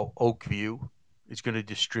how Oakview is going to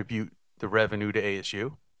distribute the revenue to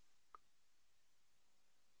ASU.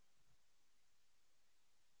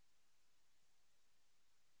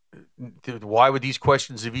 why would these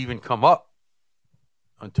questions have even come up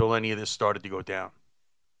until any of this started to go down?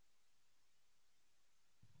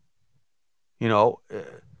 You know,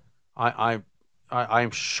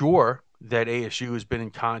 I'm sure that ASU has been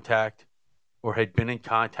in contact or had been in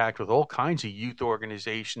contact with all kinds of youth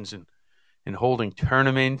organizations and holding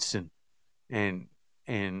tournaments and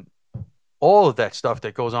all of that stuff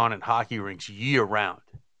that goes on in hockey rinks year round.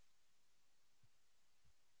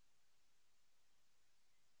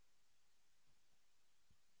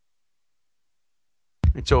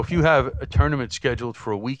 And so if you have a tournament scheduled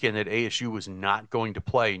for a weekend that ASU was not going to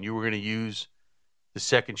play and you were going to use the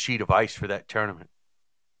second sheet of ice for that tournament,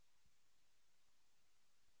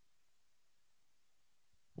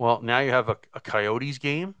 well, now you have a Coyotes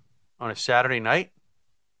game on a Saturday night.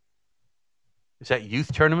 Is that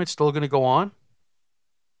youth tournament still going to go on?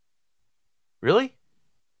 Really?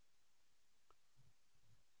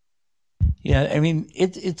 Yeah, I mean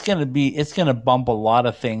it's gonna bump a lot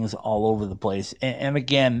of things all over the place. And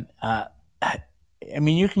again, I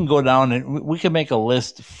mean you can go down and we can make a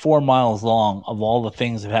list 4 miles long of all the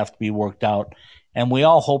things that have to be worked out, and we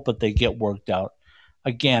all hope that they get worked out.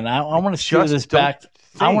 Again, I want to steer this back.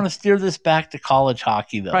 I want to steer this back to college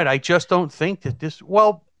hockey, though. Right. I just don't think that this.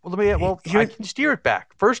 Well, I can steer it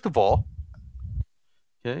back. First of all,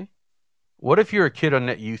 okay, what if you're a kid on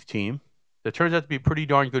that youth team that turns out to be a pretty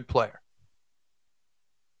darn good player,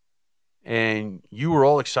 and you were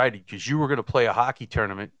all excited because you were going to play a hockey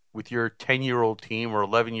tournament with your 10-year-old team or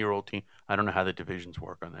 11-year-old team? I don't know how the divisions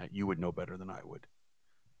work on that. You would know better than I would.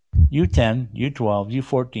 U10, U12,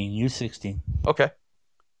 U14, U16. Okay.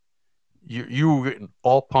 You were getting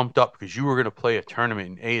all pumped up because you were going to play a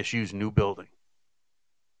tournament in ASU's new building.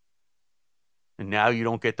 And now you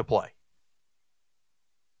don't get to play.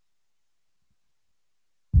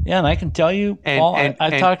 Yeah, and I can tell you, Paul,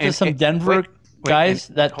 I've talked to some Denver guys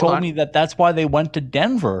that told me that that's why they went to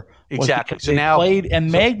Denver. Exactly. So they played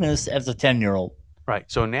in Magnus as a 10-year-old. Right.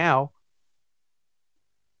 So now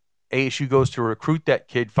ASU goes to recruit that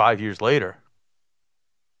kid 5 years later.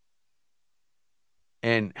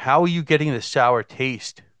 And how are you getting the sour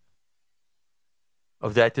taste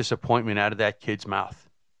of that disappointment out of that kid's mouth?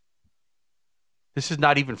 This is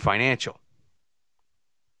not even financial.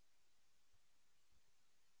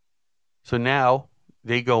 So now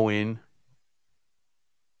they go in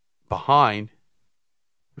behind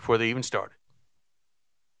before they even started.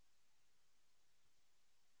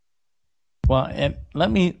 Well, and let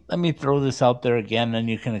me throw this out there again, and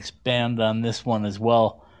you can expand on this one as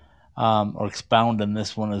well, or expound on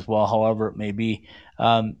this one as well, however it may be.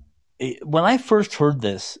 When I first heard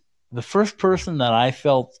this, the first person that I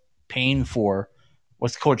felt pain for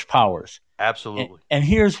was Coach Powers. Absolutely. And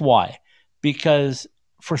here's why. Because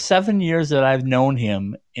for 7 years that I've known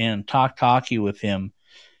him and talked hockey with him,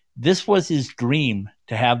 this was his dream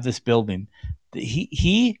to have this building.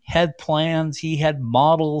 He had plans, he had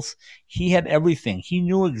models, he had everything. He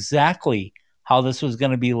knew exactly how this was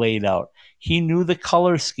going to be laid out. He knew the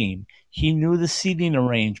color scheme. He knew the seating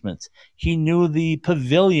arrangements. He knew the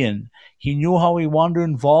pavilion. He knew how he wanted to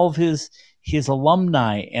involve his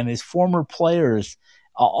alumni and his former players.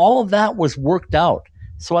 All of that was worked out.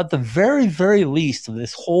 So at the very, very least of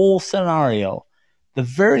this whole scenario, the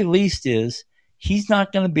very least is he's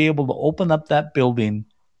not going to be able to open up that building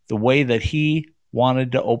the way that he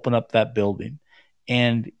wanted to open up that building.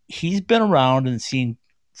 And he's been around and seen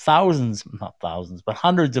not thousands, but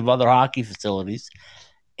hundreds of other hockey facilities.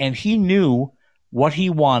 And he knew what he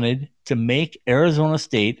wanted to make Arizona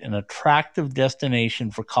State an attractive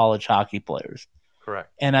destination for college hockey players.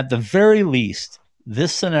 Correct. And at the very least,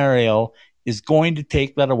 this scenario is going to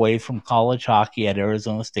take that away from college hockey at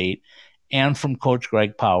Arizona State and from Coach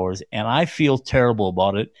Greg Powers. And I feel terrible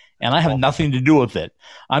about it. And I have nothing to do with it.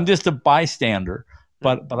 I'm just a bystander.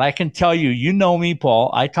 But I can tell you, you know me, Paul.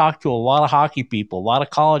 I talk to a lot of hockey people, a lot of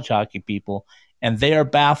college hockey people, and they are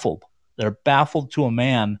baffled. They're baffled to a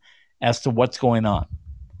man as to what's going on.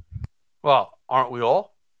 Well, aren't we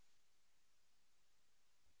all?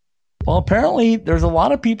 Well, apparently there's a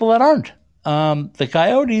lot of people that aren't. The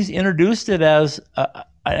Coyotes introduced it as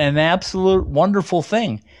an absolute wonderful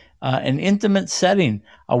thing, an intimate setting,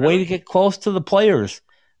 a way to get close to the players.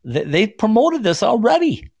 They promoted this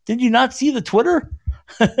already. Did you not see the Twitter?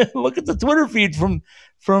 Look at the Twitter feed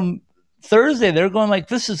from Thursday. They're going like,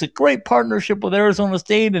 this is a great partnership with Arizona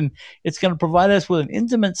State, and it's going to provide us with an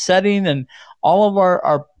intimate setting, and all of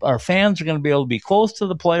our fans are going to be able to be close to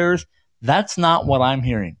the players. That's not what I'm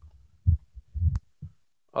hearing.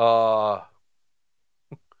 How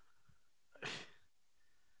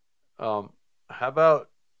about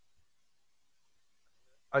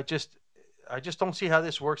I just don't see how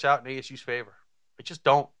this works out in ASU's favor. I just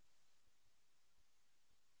don't.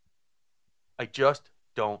 I just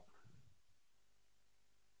don't.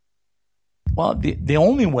 Well, the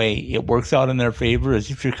only way it works out in their favor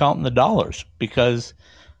is if you're counting the dollars, because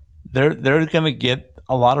they're going to get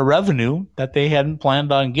a lot of revenue that they hadn't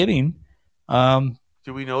planned on getting.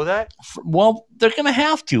 Do we know that? Well, they're going to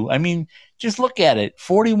have to. I mean, just look at it.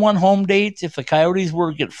 41 home dates. If the Coyotes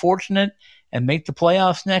were to get fortunate and make the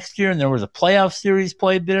playoffs next year, and there was a playoff series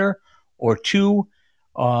played there or two,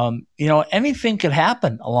 anything could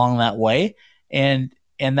happen along that way. And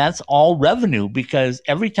that's all revenue, because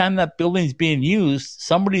every time that building's being used,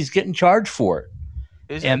 somebody's getting charged for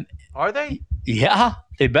it. Are they? Yeah,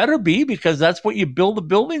 they better be, because that's what you build a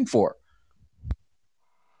building for.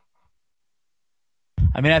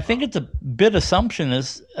 I mean, I think it's a bit assumption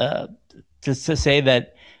is to say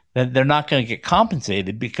that they're not going to get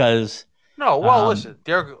compensated, because no. Well, listen,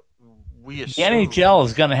 we assume the NHL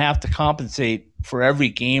is going to have to compensate for every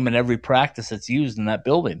game and every practice that's used in that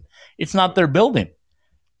building. It's not their building,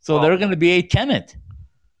 so they're going to be a tenant.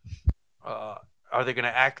 Are they going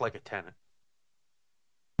to act like a tenant?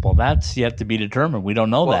 Well, that's yet to be determined. We don't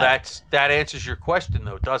know that. Well, that answers your question,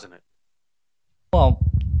 though, doesn't it? Well,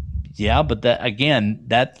 yeah, but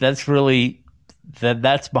that's really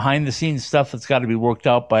that's behind the scenes stuff that's got to be worked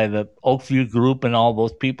out by the Oakview Group and all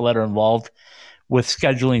those people that are involved with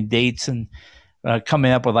scheduling dates and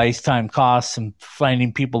coming up with ice time costs and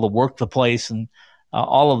finding people to work the place and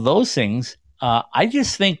all of those things. I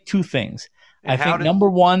just think two things. I think number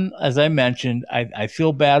one, as I mentioned, I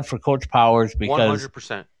feel bad for Coach Powers, because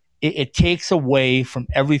 100%. It takes away from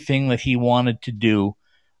everything that he wanted to do.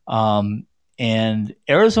 And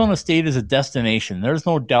Arizona State is a destination. There's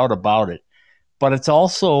no doubt about it. But it's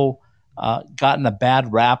also gotten a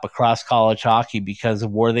bad rap across college hockey because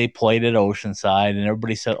of where they played at Oceanside. And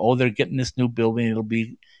everybody said, oh, they're getting this new building. It'll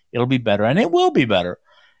be better. And it will be better.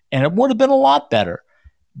 And it would have been a lot better.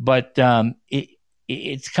 But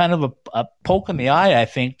it's kind of a poke in the eye, I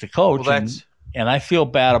think, to Coach. Well, and I feel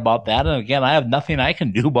bad about that. And again, I have nothing I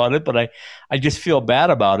can do about it, but I just feel bad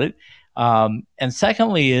about it. And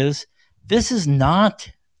secondly is, this is not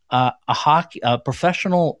a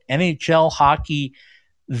professional NHL hockey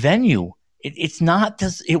venue. It's not.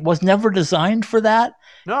 It was never designed for that.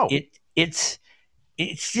 No. It's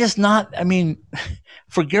just not. I mean,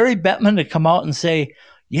 for Gary Bettman to come out and say,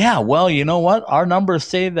 yeah, well, you know what? Our numbers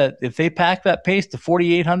say that if they pack that pace to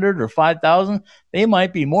 4,800 or 5,000, they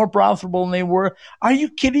might be more profitable than they were. Are you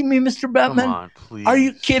kidding me, Mr. Bettman? Come on, please. Are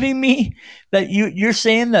you kidding me that you're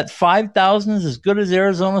saying that 5,000 is as good as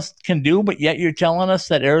Arizona can do, but yet you're telling us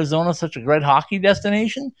that Arizona is such a great hockey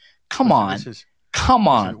destination? Come on.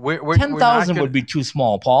 10,000 would be too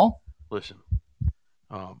small, Paul. Listen,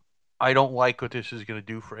 I don't like what this is going to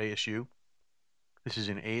do for ASU. This is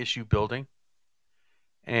an ASU building.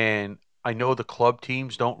 And I know the club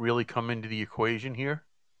teams don't really come into the equation here,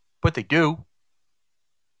 but they do.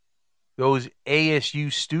 Those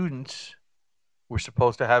ASU students were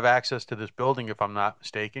supposed to have access to this building, if I'm not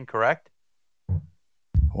mistaken, correct?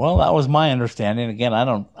 Well, that was my understanding. Again, I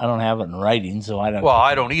don't have it in writing, so I don't. Well,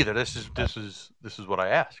 I don't either. This is what I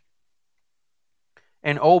ask.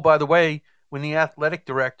 And oh, by the way, when the athletic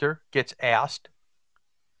director gets asked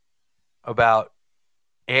about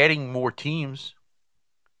adding more teams,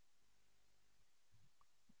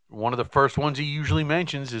 one of the first ones he usually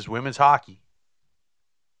mentions is women's hockey.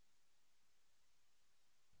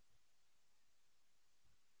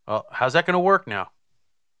 Well, how's that going to work now?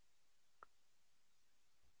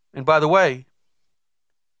 And by the way,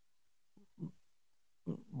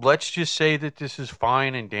 let's just say that this is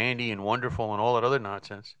fine and dandy and wonderful and all that other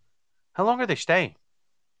nonsense. How long are they staying?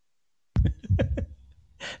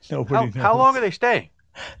 Nobody knows. How long are they staying?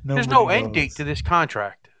 Nobody There's no knows. end date to this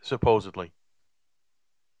contract, supposedly.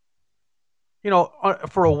 You know,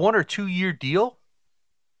 for a 1 or 2 year deal,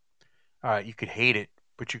 all right, you could hate it,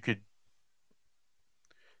 but you could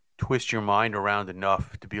twist your mind around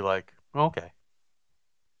enough to be like, okay,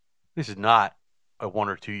 this is not a 1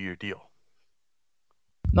 or 2 year deal.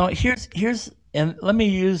 No, here's and let me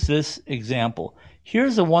use this example.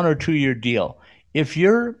 Here's a 1 or 2 year deal. If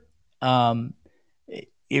your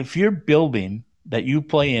building that you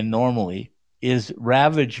play in normally is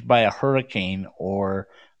ravaged by a hurricane or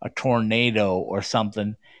a tornado or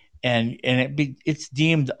something, and it's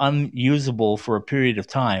deemed unusable for a period of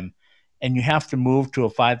time, and you have to move to a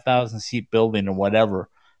 5,000 seat building or whatever,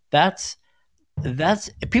 that's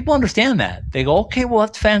people understand that. They go, okay, well,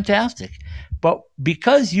 that's fantastic. But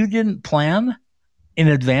because you didn't plan in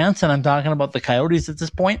advance, and I'm talking about the Coyotes at this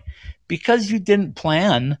point, because you didn't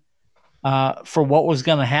plan for what was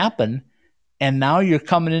going to happen, And now you're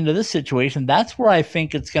coming into this situation. That's where I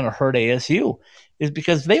think it's going to hurt ASU, is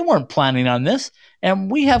because they weren't planning on this. And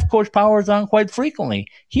we have Coach Powers on quite frequently.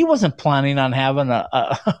 He wasn't planning on having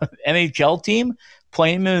a NHL team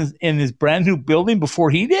playing in his brand new building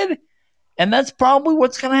before he did. And that's probably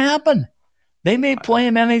what's going to happen. They may play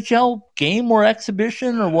an NHL game or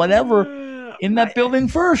exhibition or whatever in that building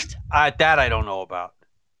first. That I don't know about.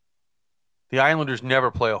 The Islanders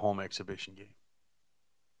never play a home exhibition game.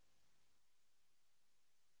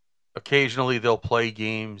 Occasionally they'll play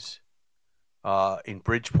games in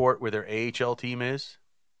Bridgeport where their AHL team is.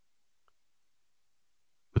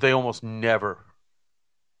 But they almost never.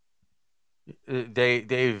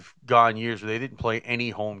 They've gone years where they didn't play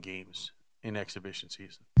any home games in exhibition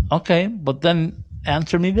season. Okay, but then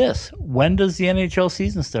answer me this. When does the NHL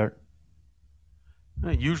season start?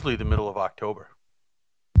 Usually the middle of October.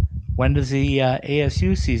 When does the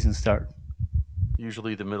ASU season start?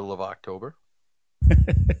 Usually the middle of October.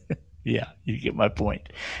 Yeah, you get my point.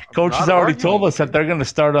 Coach has already told us that they're going to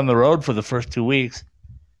start on the road for the first 2 weeks.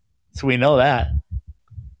 So we know that.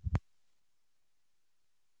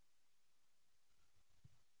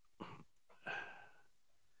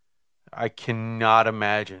 I cannot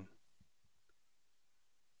imagine,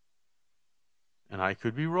 and I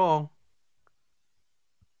could be wrong,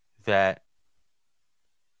 that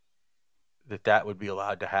would be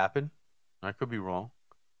allowed to happen. I could be wrong.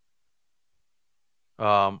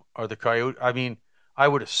 Are the Coyotes? I mean, I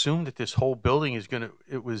would assume that this whole building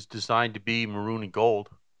it was designed to be maroon and gold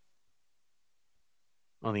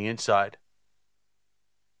on the inside.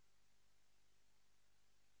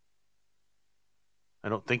 I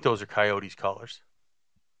don't think those are Coyotes colors.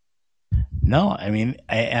 No, I mean,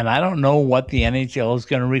 and I don't know what the NHL is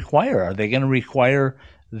going to require. Are they going to require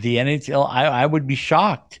the NHL? I would be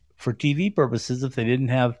shocked for TV purposes if they didn't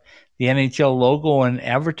have the NHL logo and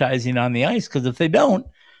advertising on the ice, because if they don't,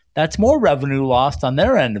 that's more revenue lost on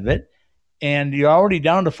their end of it. And you're already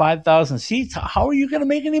down to 5,000 seats. How are you going to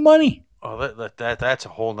make any money? Oh, that's a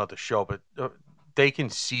whole nother show, but they can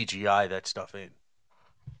CGI that stuff in.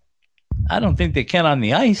 I don't think they can on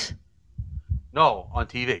the ice. No, on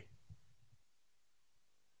TV.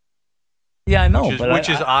 Yeah, I know. Which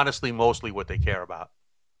is honestly mostly what they care about.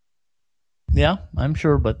 Yeah, I'm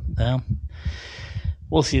sure, but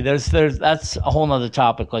we'll see. That's a whole nother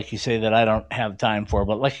topic, like you say, that I don't have time for.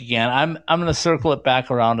 But like again, I'm going to circle it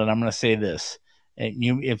back around, and I'm going to say this.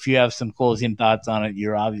 If you have some closing thoughts on it,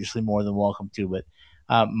 you're obviously more than welcome to. But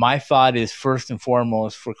my thought is first and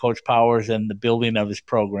foremost for Coach Powers and the building of his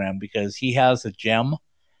program, because he has a gem,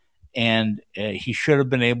 and he should have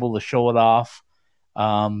been able to show it off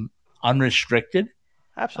unrestricted.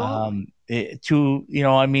 Absolutely.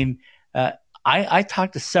 I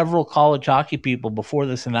talked to several college hockey people before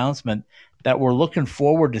this announcement that were looking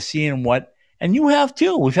forward to seeing what, and you have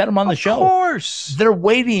too. We've had them on the show. Of course. They're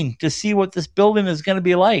waiting to see what this building is going to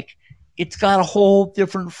be like. It's got a whole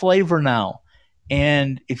different flavor now.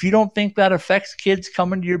 And if you don't think that affects kids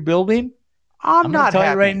coming to your building, I'm not tell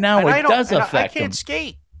happy. You right now, and it does affect them. I can't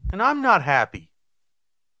skate, and I'm not happy.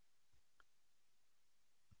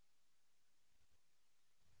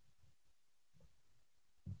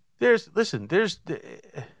 There's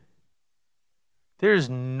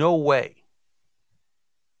no way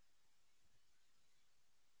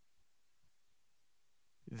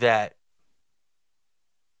that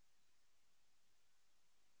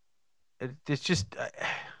it's just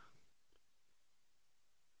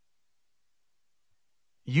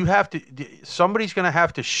you have to. Somebody's going to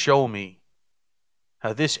have to show me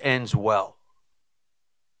how this ends well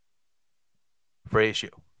for ASU.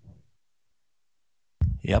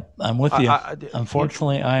 Yep, I'm with you.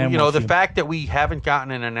 Unfortunately, I am. The fact that we haven't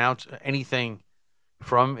gotten anything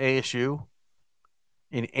from ASU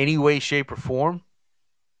in any way, shape, or form.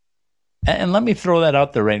 And let me throw that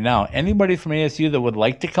out there right now. Anybody from ASU that would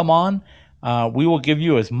like to come on, we will give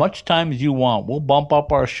you as much time as you want. We'll bump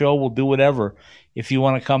up our show. We'll do whatever if you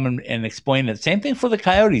want to come and explain it. Same thing for the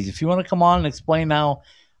Coyotes. If you want to come on and explain how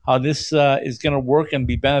this is going to work and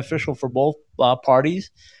be beneficial for both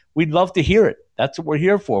parties, we'd love to hear it. That's what we're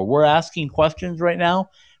here for. We're asking questions right now.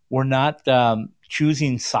 We're not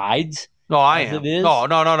choosing sides. No, I am. No.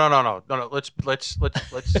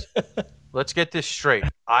 Let's get this straight.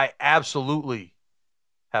 I absolutely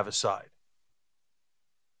have a side,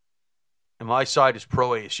 and my side is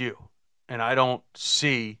pro ASU. And I don't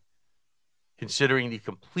see, considering the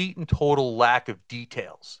complete and total lack of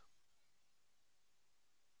details,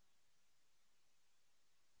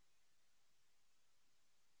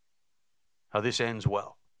 how this ends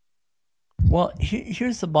well. Well,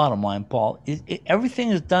 here's the bottom line, Paul. Everything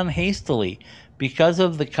is done hastily because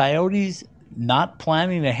of the Coyotes not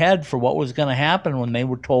planning ahead for what was going to happen when they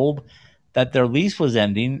were told that their lease was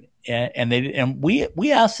ending. And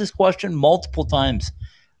we asked this question multiple times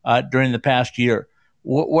during the past year.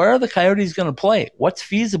 Where are the Coyotes going to play? What's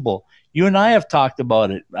feasible? You and I have talked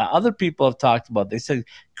about it. Other people have talked about it. They said,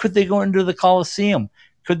 could they go into the Coliseum?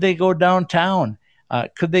 Could they go downtown?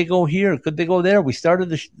 Could they go here? Could they go there? We started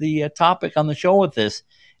the topic on the show with this,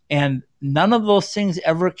 and none of those things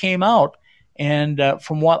ever came out. And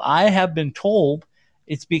from what I have been told,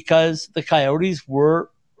 it's because the Coyotes were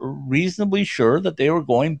reasonably sure that they were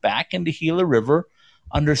going back into Gila River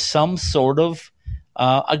under some sort of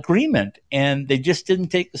agreement, and they just didn't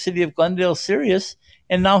take the city of Glendale serious,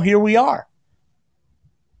 and now here we are.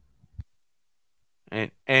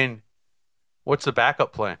 And what's the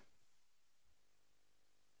backup plan?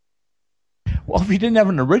 Well, if you didn't have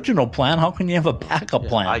an original plan, how can you have a backup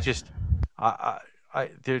plan?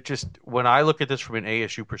 They're just, when I look at this from an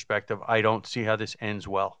ASU perspective, I don't see how this ends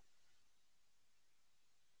well.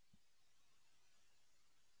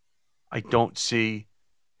 I don't see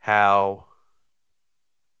how,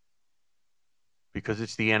 because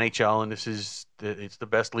it's the NHL and it's the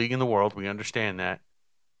best league in the world. We understand that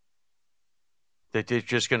they're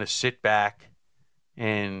just going to sit back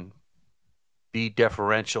and be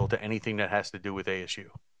deferential to anything that has to do with ASU.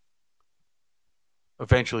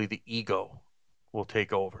 Eventually, the ego will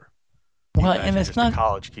take over. Well, and it's not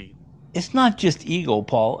college key. It's not just ego,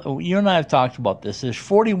 Paul. You and I have talked about this. There's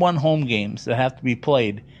 41 home games that have to be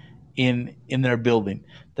played in their building.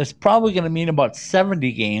 That's probably going to mean about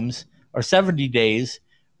 70 games or 70 days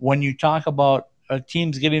when you talk about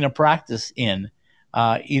teams getting a practice in,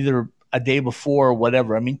 either a day before or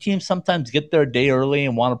whatever. I mean, teams sometimes get there a day early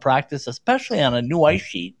and want to practice, especially on a new ice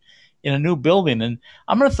sheet in a new building. And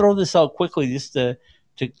I'm going to throw this out quickly just to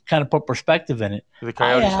kind of put perspective in it. Do the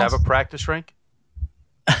Coyotes have a practice rink?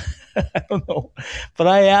 I don't know, but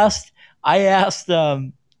I asked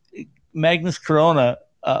Magnus Corona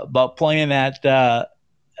about playing at the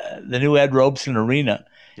new Ed Robeson Arena.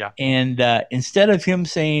 Yeah. And instead of him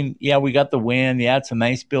saying, yeah, we got the win, yeah, it's a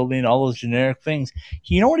nice building, all those generic things,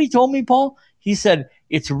 you know what he told me, Paul? He said,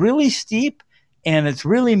 it's really steep and it's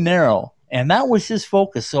really narrow. And that was his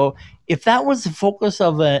focus. So if that was the focus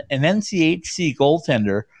of an NCHC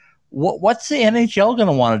goaltender, what's the NHL going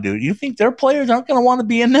to want to do? Do you think their players aren't going to want to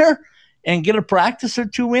be in there and get a practice or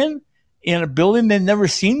two in a building they've never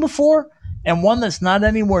seen before and one that's not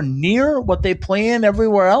anywhere near what they play in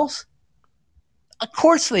everywhere else? Of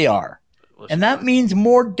course they are. Listen, and that means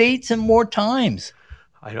more dates and more times.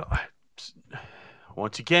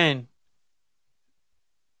 Once again,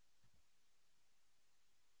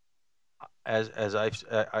 as I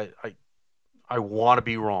want to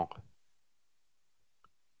be wrong.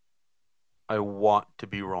 I want to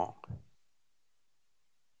be wrong.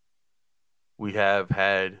 We have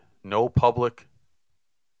had no public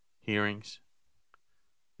hearings.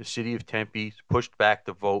 The city of Tempe pushed back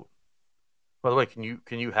the vote. By the way, can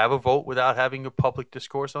you have a vote without having a public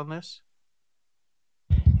discourse on this?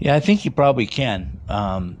 Yeah, I think you probably can.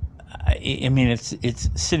 I mean, it's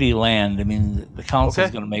city land. I mean, the council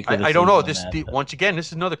is going to make a decision. I don't know. Once again, this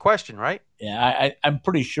is another question, right? Yeah, I'm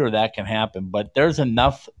pretty sure that can happen, but there's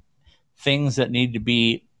enough things that need to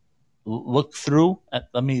be looked through.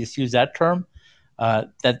 Let me just use that term.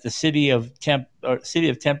 That the city of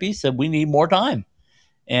Tempe said we need more time,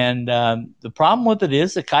 and the problem with it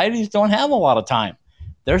is the Coyotes don't have a lot of time.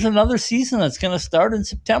 There's another season that's going to start in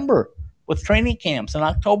September with training camps, in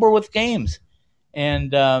October with games,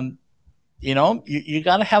 and you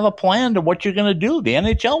got to have a plan to what you're going to do. The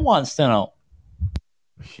NHL wants to know.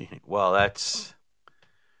 Well, that's.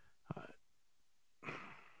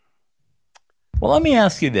 Well, let me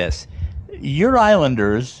ask you this. Your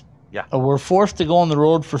Islanders were forced to go on the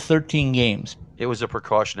road for 13 games. It was a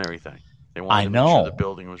precautionary thing. They wanted to make sure the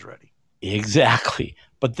building was ready. Exactly.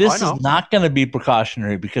 But this is not going to be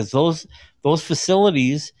precautionary because those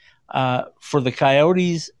facilities for the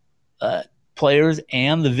Coyotes players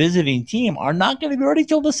and the visiting team are not going to be ready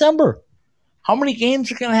till December. How many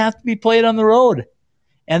games are going to have to be played on the road?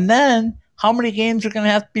 And then how many games are going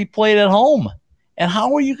to have to be played at home? And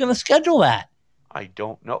how are you going to schedule that? I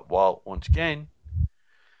don't know. Well, once again,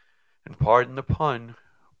 and pardon the pun,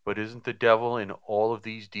 but isn't the devil in all of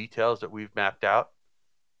these details that we've mapped out?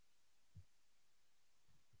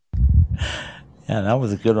 Yeah, that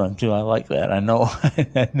was a good one too. I like that. I know.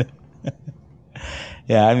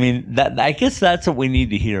 Yeah, I mean, I guess that's what we need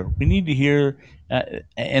to hear. We need to hear,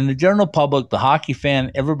 and the general public, the hockey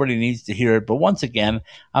fan, everybody needs to hear it. But once again,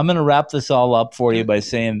 I'm going to wrap this all up for you by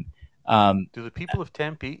saying, do the people of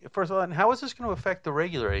Tempe, first of all, and how is this going to affect the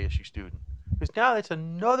regular ASU student? Because now it's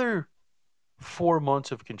another 4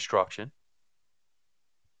 months of construction,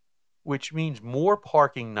 which means more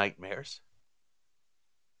parking nightmares.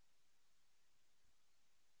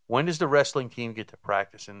 When does the wrestling team get to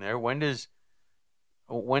practice in there? When does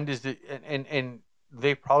the and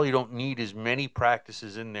they probably don't need as many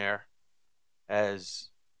practices in there as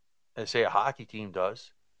say a hockey team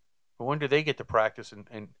does. But when do they get to practice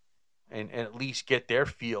and at least get their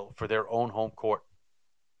feel for their own home court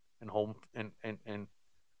and home and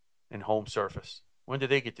home surface? When do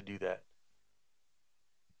they get to do that?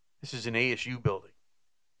 This is an ASU building,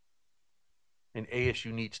 and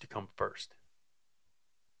ASU needs to come first.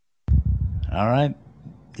 All right.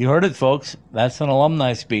 You heard it, folks. That's an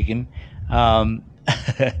alumni speaking. I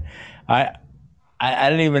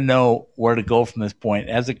don't even know where to go from this point.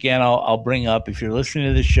 As again, I'll bring up, if you're listening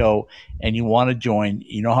to the show and you want to join,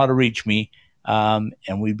 you know how to reach me. And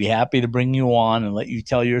we'd be happy to bring you on and let you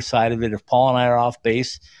tell your side of it. If Paul and I are off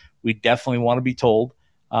base, we definitely want to be told.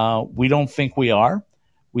 We don't think we are.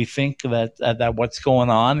 We think that what's going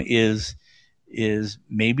on is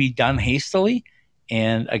maybe done hastily.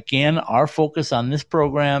 And again, our focus on this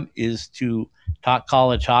program is to talk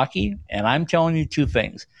college hockey. And I'm telling you two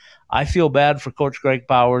things. I feel bad for Coach Greg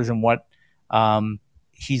Powers and what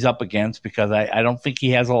he's up against, because I don't think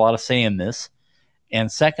he has a lot of say in this. And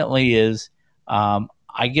secondly is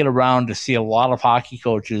I get around to see a lot of hockey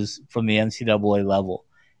coaches from the NCAA level,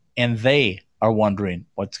 and they are wondering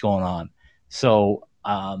what's going on. So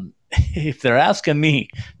if they're asking me,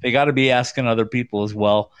 they got to be asking other people as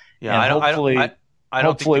well. Yeah, and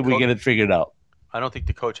hopefully we get it figured out. I don't think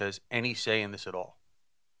the coach has any say in this at all.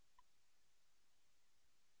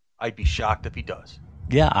 I'd be shocked if he does.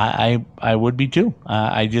 Yeah, I would be too.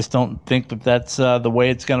 I just don't think that's the way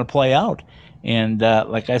it's going to play out. And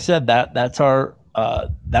like I said, that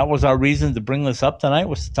was our reason to bring this up tonight,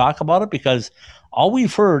 was to talk about it, because all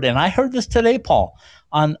we've heard, and I heard this today, Paul,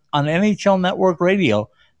 on NHL Network Radio,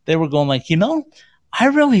 they were going like, I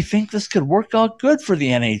really think this could work out good for the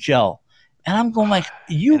NHL. And I'm going like,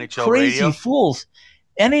 you NHL crazy radio? Fools.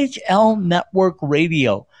 NHL Network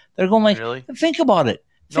Radio. They're going like, Really? Think about it.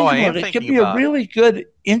 No, I am It could thinking be a about it. really good,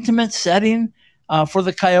 intimate setting for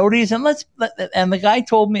the Coyotes. And the guy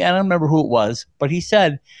told me, I don't remember who it was, but he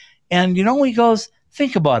said, and he goes,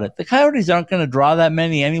 think about it. The Coyotes aren't going to draw that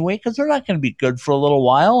many anyway, because they're not going to be good for a little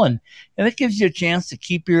while. And it gives you a chance to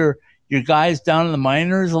keep your guys down in the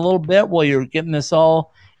minors a little bit while you're getting this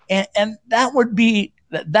all. And that would be,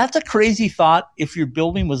 that's a crazy thought if your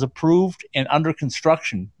building was approved and under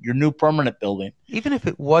construction, your new permanent building. Even if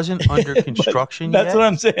it wasn't under construction that's yet. what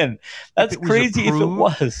I'm saying. That's crazy if it approved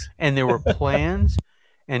was. And there were plans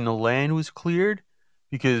and the land was cleared,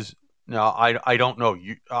 because now I don't know.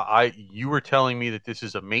 You were telling me that this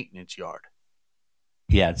is a maintenance yard.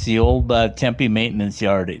 Yeah, it's the old Tempe maintenance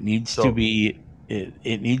yard. It needs to be.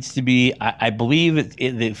 It needs to be. I believe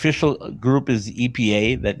the official group is the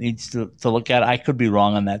EPA that needs to look at it. I could be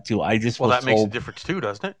wrong on that too. That makes a difference too,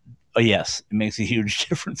 doesn't it? Yes, it makes a huge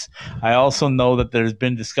difference. I also know that there's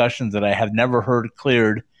been discussions that I have never heard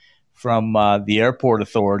cleared from the airport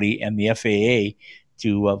authority and the FAA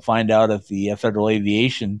to find out if the Federal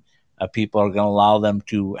Aviation people are going to allow them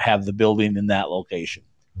to have the building in that location.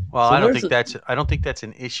 Well, so I don't think that's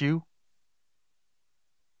an issue.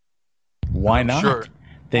 Why not? Sure.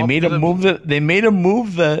 They made him move the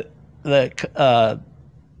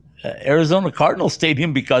Arizona Cardinals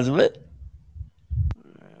stadium because of it.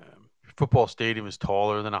 Football stadium is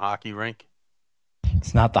taller than a hockey rink.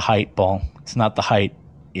 It's not the height, Paul. It's not the height.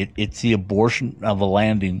 It's the abortion of a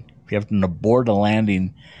landing. If you have to abort a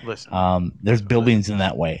landing, there's buildings in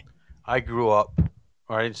that way. I grew up,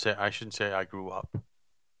 or I shouldn't say I grew up.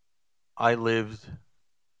 I lived,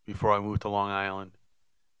 before I moved to Long Island,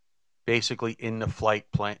 basically in the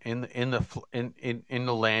flight plan, in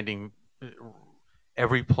the landing.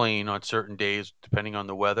 Every plane on certain days, depending on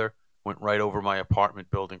the weather, went right over my apartment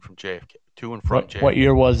building from JFK, to and from JFK. What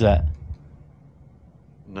year was that?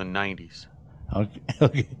 In the 90s.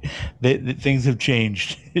 Okay. Things have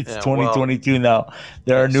changed. It's 2022 now.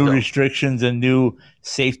 There are new restrictions and new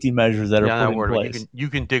safety measures that are put in place. You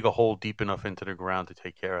can dig a hole deep enough into the ground to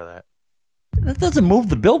take care of that. That doesn't move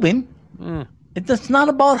the building. It's not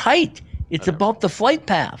about height. It's about the flight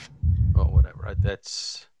path. Oh, whatever.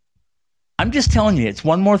 I'm just telling you, it's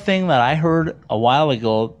one more thing that I heard a while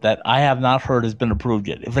ago that I have not heard has been approved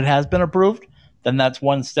yet. If it has been approved, then that's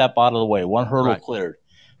one step out of the way, one hurdle cleared.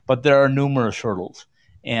 But there are numerous hurdles,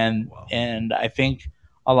 and I think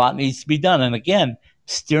a lot needs to be done. And again,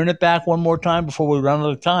 steering it back one more time before we run out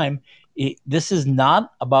of time, this is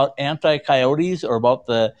not about anti-Coyotes or about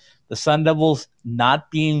the Sun Devils not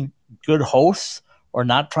being good hosts or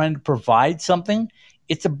not trying to provide something.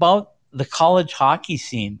 It's about the college hockey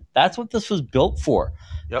scene. That's what this was built for.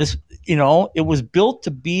 Yep. This, it was built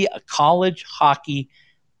to be a college hockey,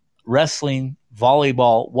 wrestling,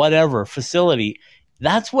 volleyball, whatever facility.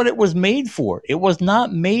 That's what it was made for. It was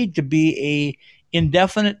not made to be a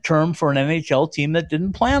indefinite term for an NHL team that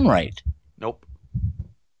didn't plan right. Nope.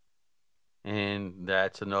 And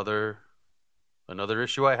that's another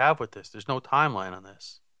issue I have with this. There's no timeline on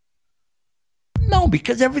this. No,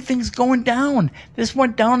 because everything's going down. This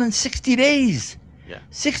went down in 60 days. Yeah.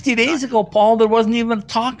 60 days ago, Paul, there wasn't even a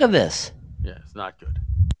talk of this. Yeah, it's not good.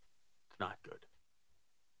 It's not good.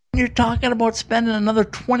 You're talking about spending another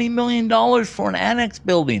 $20 million for an annex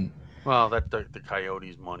building. Well, that's the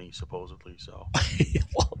Coyotes' money, supposedly. So,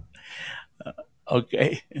 well,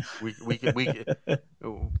 okay. we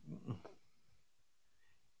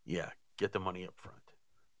yeah, get the money up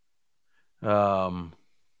front.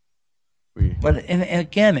 But and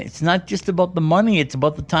again, it's not just about the money; it's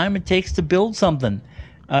about the time it takes to build something.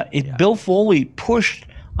 Bill Foley pushed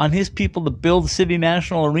on his people to build City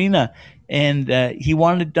National Arena, and he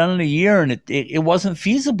wanted it done in a year, and it wasn't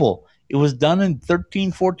feasible. It was done in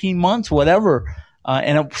 13, 14 months, whatever,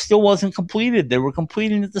 and it still wasn't completed. They were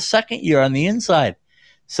completing it the second year on the inside.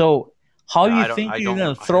 So how do you think you're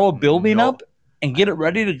going to throw a building up and get it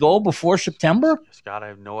ready to go before September? Scott, I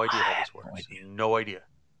have no idea how this works. No idea.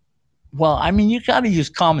 Well, I mean, you got to use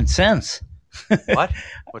common sense. What?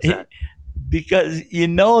 What's that? Because you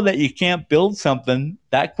know that you can't build something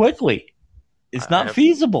that quickly. It's not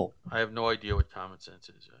feasible. I have no idea what common sense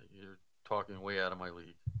is. You're talking way out of my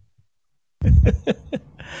league.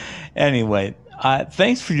 Anyway,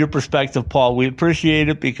 thanks for your perspective, Paul. We appreciate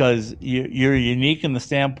it because you're unique in the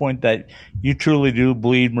standpoint that you truly do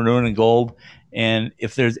bleed maroon and gold. And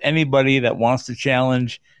if there's anybody that wants to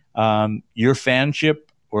challenge your fanship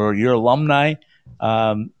or your alumni,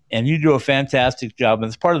 and you do a fantastic job. And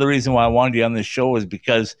it's part of the reason why I wanted you on this show is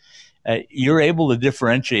because you're able to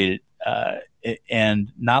differentiate it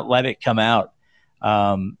and not let it come out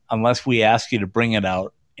unless we ask you to bring it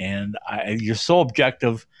out. And you're so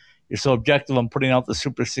objective. You're so objective on putting out the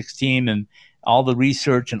Super 16 and all the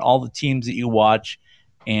research and all the teams that you watch.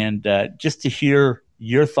 And just to hear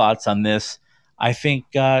your thoughts on this, I think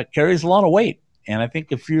carries a lot of weight. And I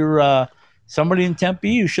think if you're somebody in Tempe,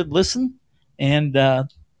 you should listen and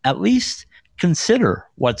at least consider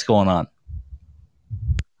what's going on.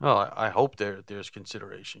 Well, I hope there's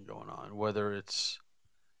consideration going on, whether it's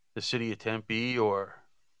the city of Tempe or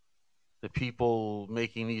the people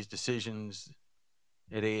making these decisions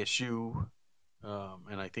at ASU.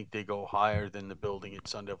 And I think they go higher than the building at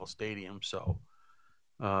Sun Devil Stadium. So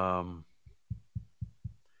remember,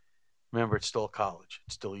 it's still a college.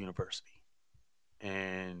 It's still a university.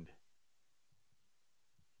 And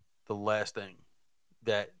the last thing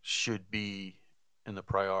that should be in the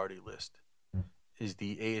priority list is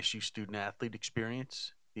the ASU student athlete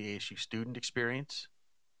experience, the ASU student experience.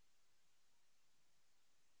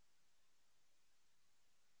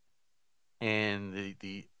 And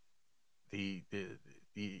the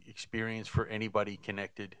experience for anybody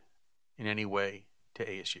connected in any way to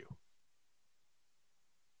ASU.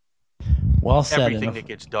 Well said. Everything that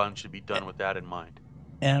gets done should be done with that in mind.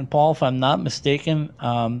 And Paul, if I'm not mistaken,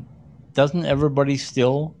 doesn't everybody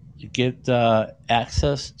still get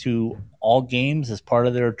access to all games as part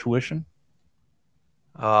of their tuition?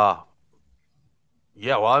 Yeah,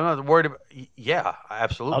 well, I'm not worried about. Yeah,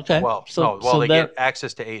 absolutely. Okay. Well, they get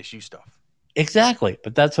access to ASU stuff. Exactly,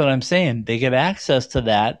 but that's what I'm saying. They get access to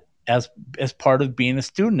that as part of being a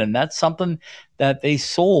student, and that's something that they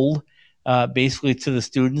sold basically to the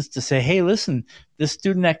students to say, "Hey, listen, this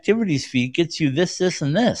student activities fee gets you this, this,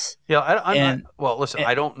 and this." Yeah, listen,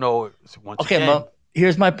 I don't know. Okay, but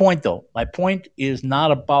here's my point, though. My point is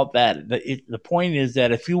not about that. The point is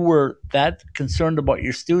that if you were that concerned about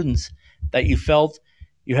your students that you felt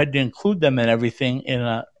you had to include them in everything in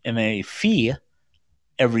a fee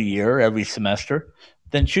every year, every semester,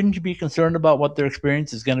 then shouldn't you be concerned about what their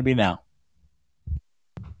experience is going to be now?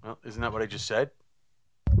 Well, isn't that what I just said?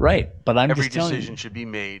 Right, but every decision should be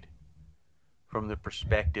made from the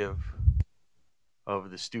perspective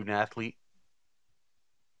of the student athlete,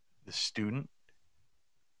 the student,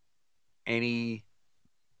 anyone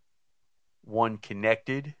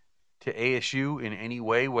connected to ASU in any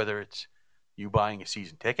way, whether it's you buying a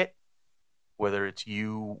season ticket, whether it's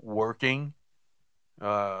you working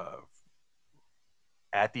at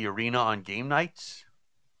the arena on game nights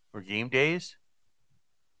or game days,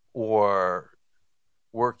 or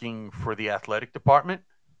working for the athletic department,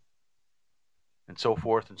 and so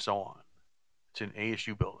forth and so on. It's an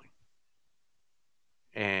ASU building.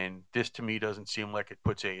 And this, to me, doesn't seem like it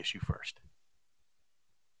puts ASU first.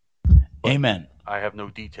 But Amen. I have no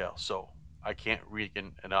details, so I can't read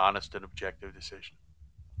an honest and objective decision.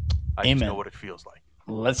 I just know what it feels like.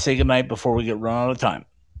 Let's say goodnight before we get run out of time.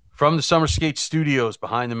 From the Summer Skate Studios,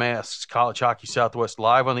 behind the masks, College Hockey Southwest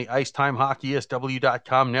live on the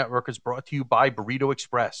IcetimeHockeySW.com network is brought to you by Burrito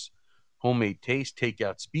Express. Homemade taste,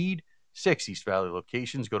 takeout speed, 6 East Valley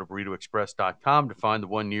locations. Go to burritoexpress.com to find the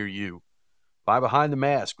one near you. By Behind the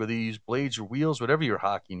Mask, whether you use blades or wheels, whatever your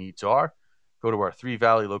hockey needs are, go to our 3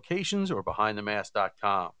 Valley locations or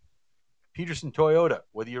behindthemask.com. Peterson Toyota,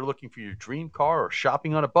 whether you're looking for your dream car or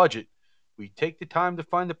shopping on a budget, we take the time to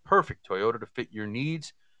find the perfect Toyota to fit your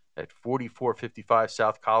needs at 4455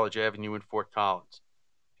 South College Avenue in Fort Collins.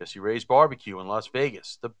 Jesse Ray's Barbecue in Las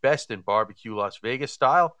Vegas, the best in barbecue Las Vegas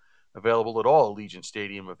style, available at all Allegiant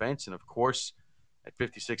Stadium events, and of course at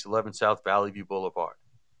 5611 South Valley View Boulevard.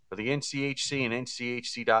 For the NCHC and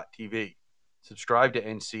NCHC.TV, subscribe to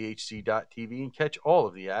NCHC.TV and catch all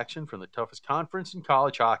of the action from the toughest conference in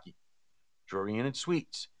college hockey. Drury Inn and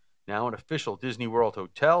Suites, now an official Disney World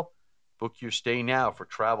hotel. Book your stay now for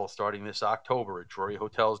travel starting this October at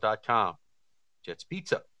druryhotels.com. Jets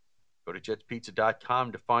Pizza. Go to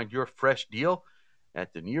jetspizza.com to find your fresh deal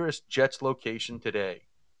at the nearest Jets location today.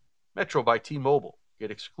 Metro by T-Mobile.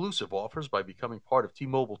 Get exclusive offers by becoming part of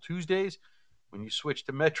T-Mobile Tuesdays when you switch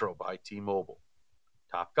to Metro by T-Mobile.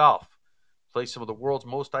 Top Golf. Play some of the world's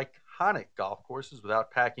most iconic golf courses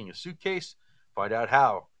without packing a suitcase. Find out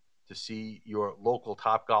how to see your local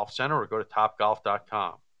Top Golf Center or go to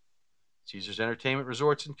topgolf.com. Caesars Entertainment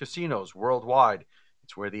Resorts and Casinos worldwide.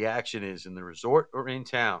 It's where the action is in the resort or in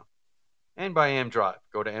town. And by M-Drive.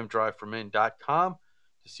 Go to mdriveformen.com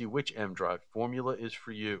to see which M-Drive formula is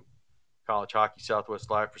for you. College Hockey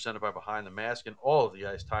Southwest Live, presented by Behind the Mask, and all of the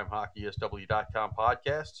IcetimeHockeySW.com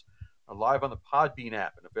podcasts are live on the Podbean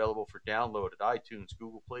app and available for download at iTunes,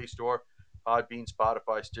 Google Play Store, Podbean,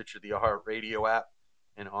 Spotify, Stitcher, the iHeartRadio app,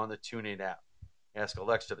 and on the TuneIn app. Ask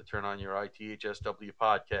Alexa to turn on your ITHSW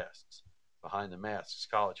podcasts. Behind the Masks,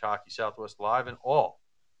 College Hockey Southwest Live, and all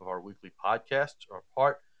of our weekly podcasts are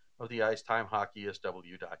part of the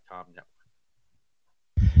IcetimeHockeySW.com network.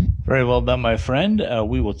 Very well done, my friend.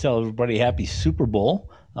 We will tell everybody happy Super Bowl.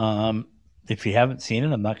 If you haven't seen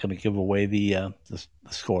it, I'm not going to give away the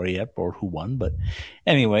score yet or who won. But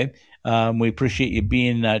anyway, we appreciate you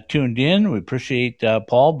being tuned in. We appreciate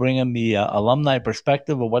Paul bringing the alumni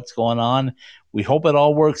perspective of what's going on. We hope it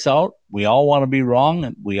all works out. We all want to be wrong,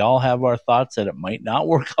 and we all have our thoughts that it might not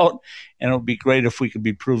work out, and it would be great if we could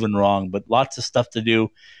be proven wrong. But lots of stuff to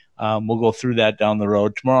do. We'll go through that down the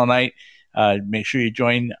road. Tomorrow night, make sure you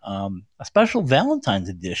join a special Valentine's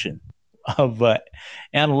edition of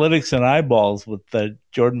Analytics and Eyeballs with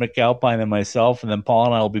Jordan McAlpine and myself, and then Paul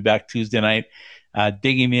and I will be back Tuesday night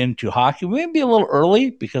digging into hockey. We may be a little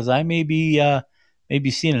early because I may be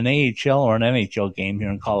seeing an AHL or an NHL game here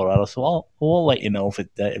in Colorado, so we'll let you know if it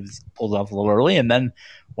pulls off a little early. And then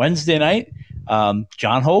Wednesday night,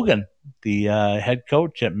 John Hogan, the head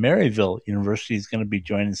coach at Maryville University, is going to be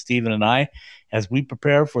joining Stephen and I as we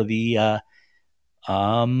prepare for the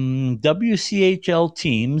WCHL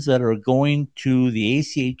teams that are going to the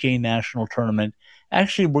ACHA National Tournament.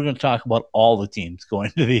 Actually, we're going to talk about all the teams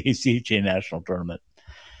going to the ACHA National Tournament.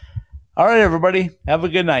 All right, everybody. Have a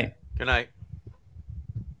good night. Good night.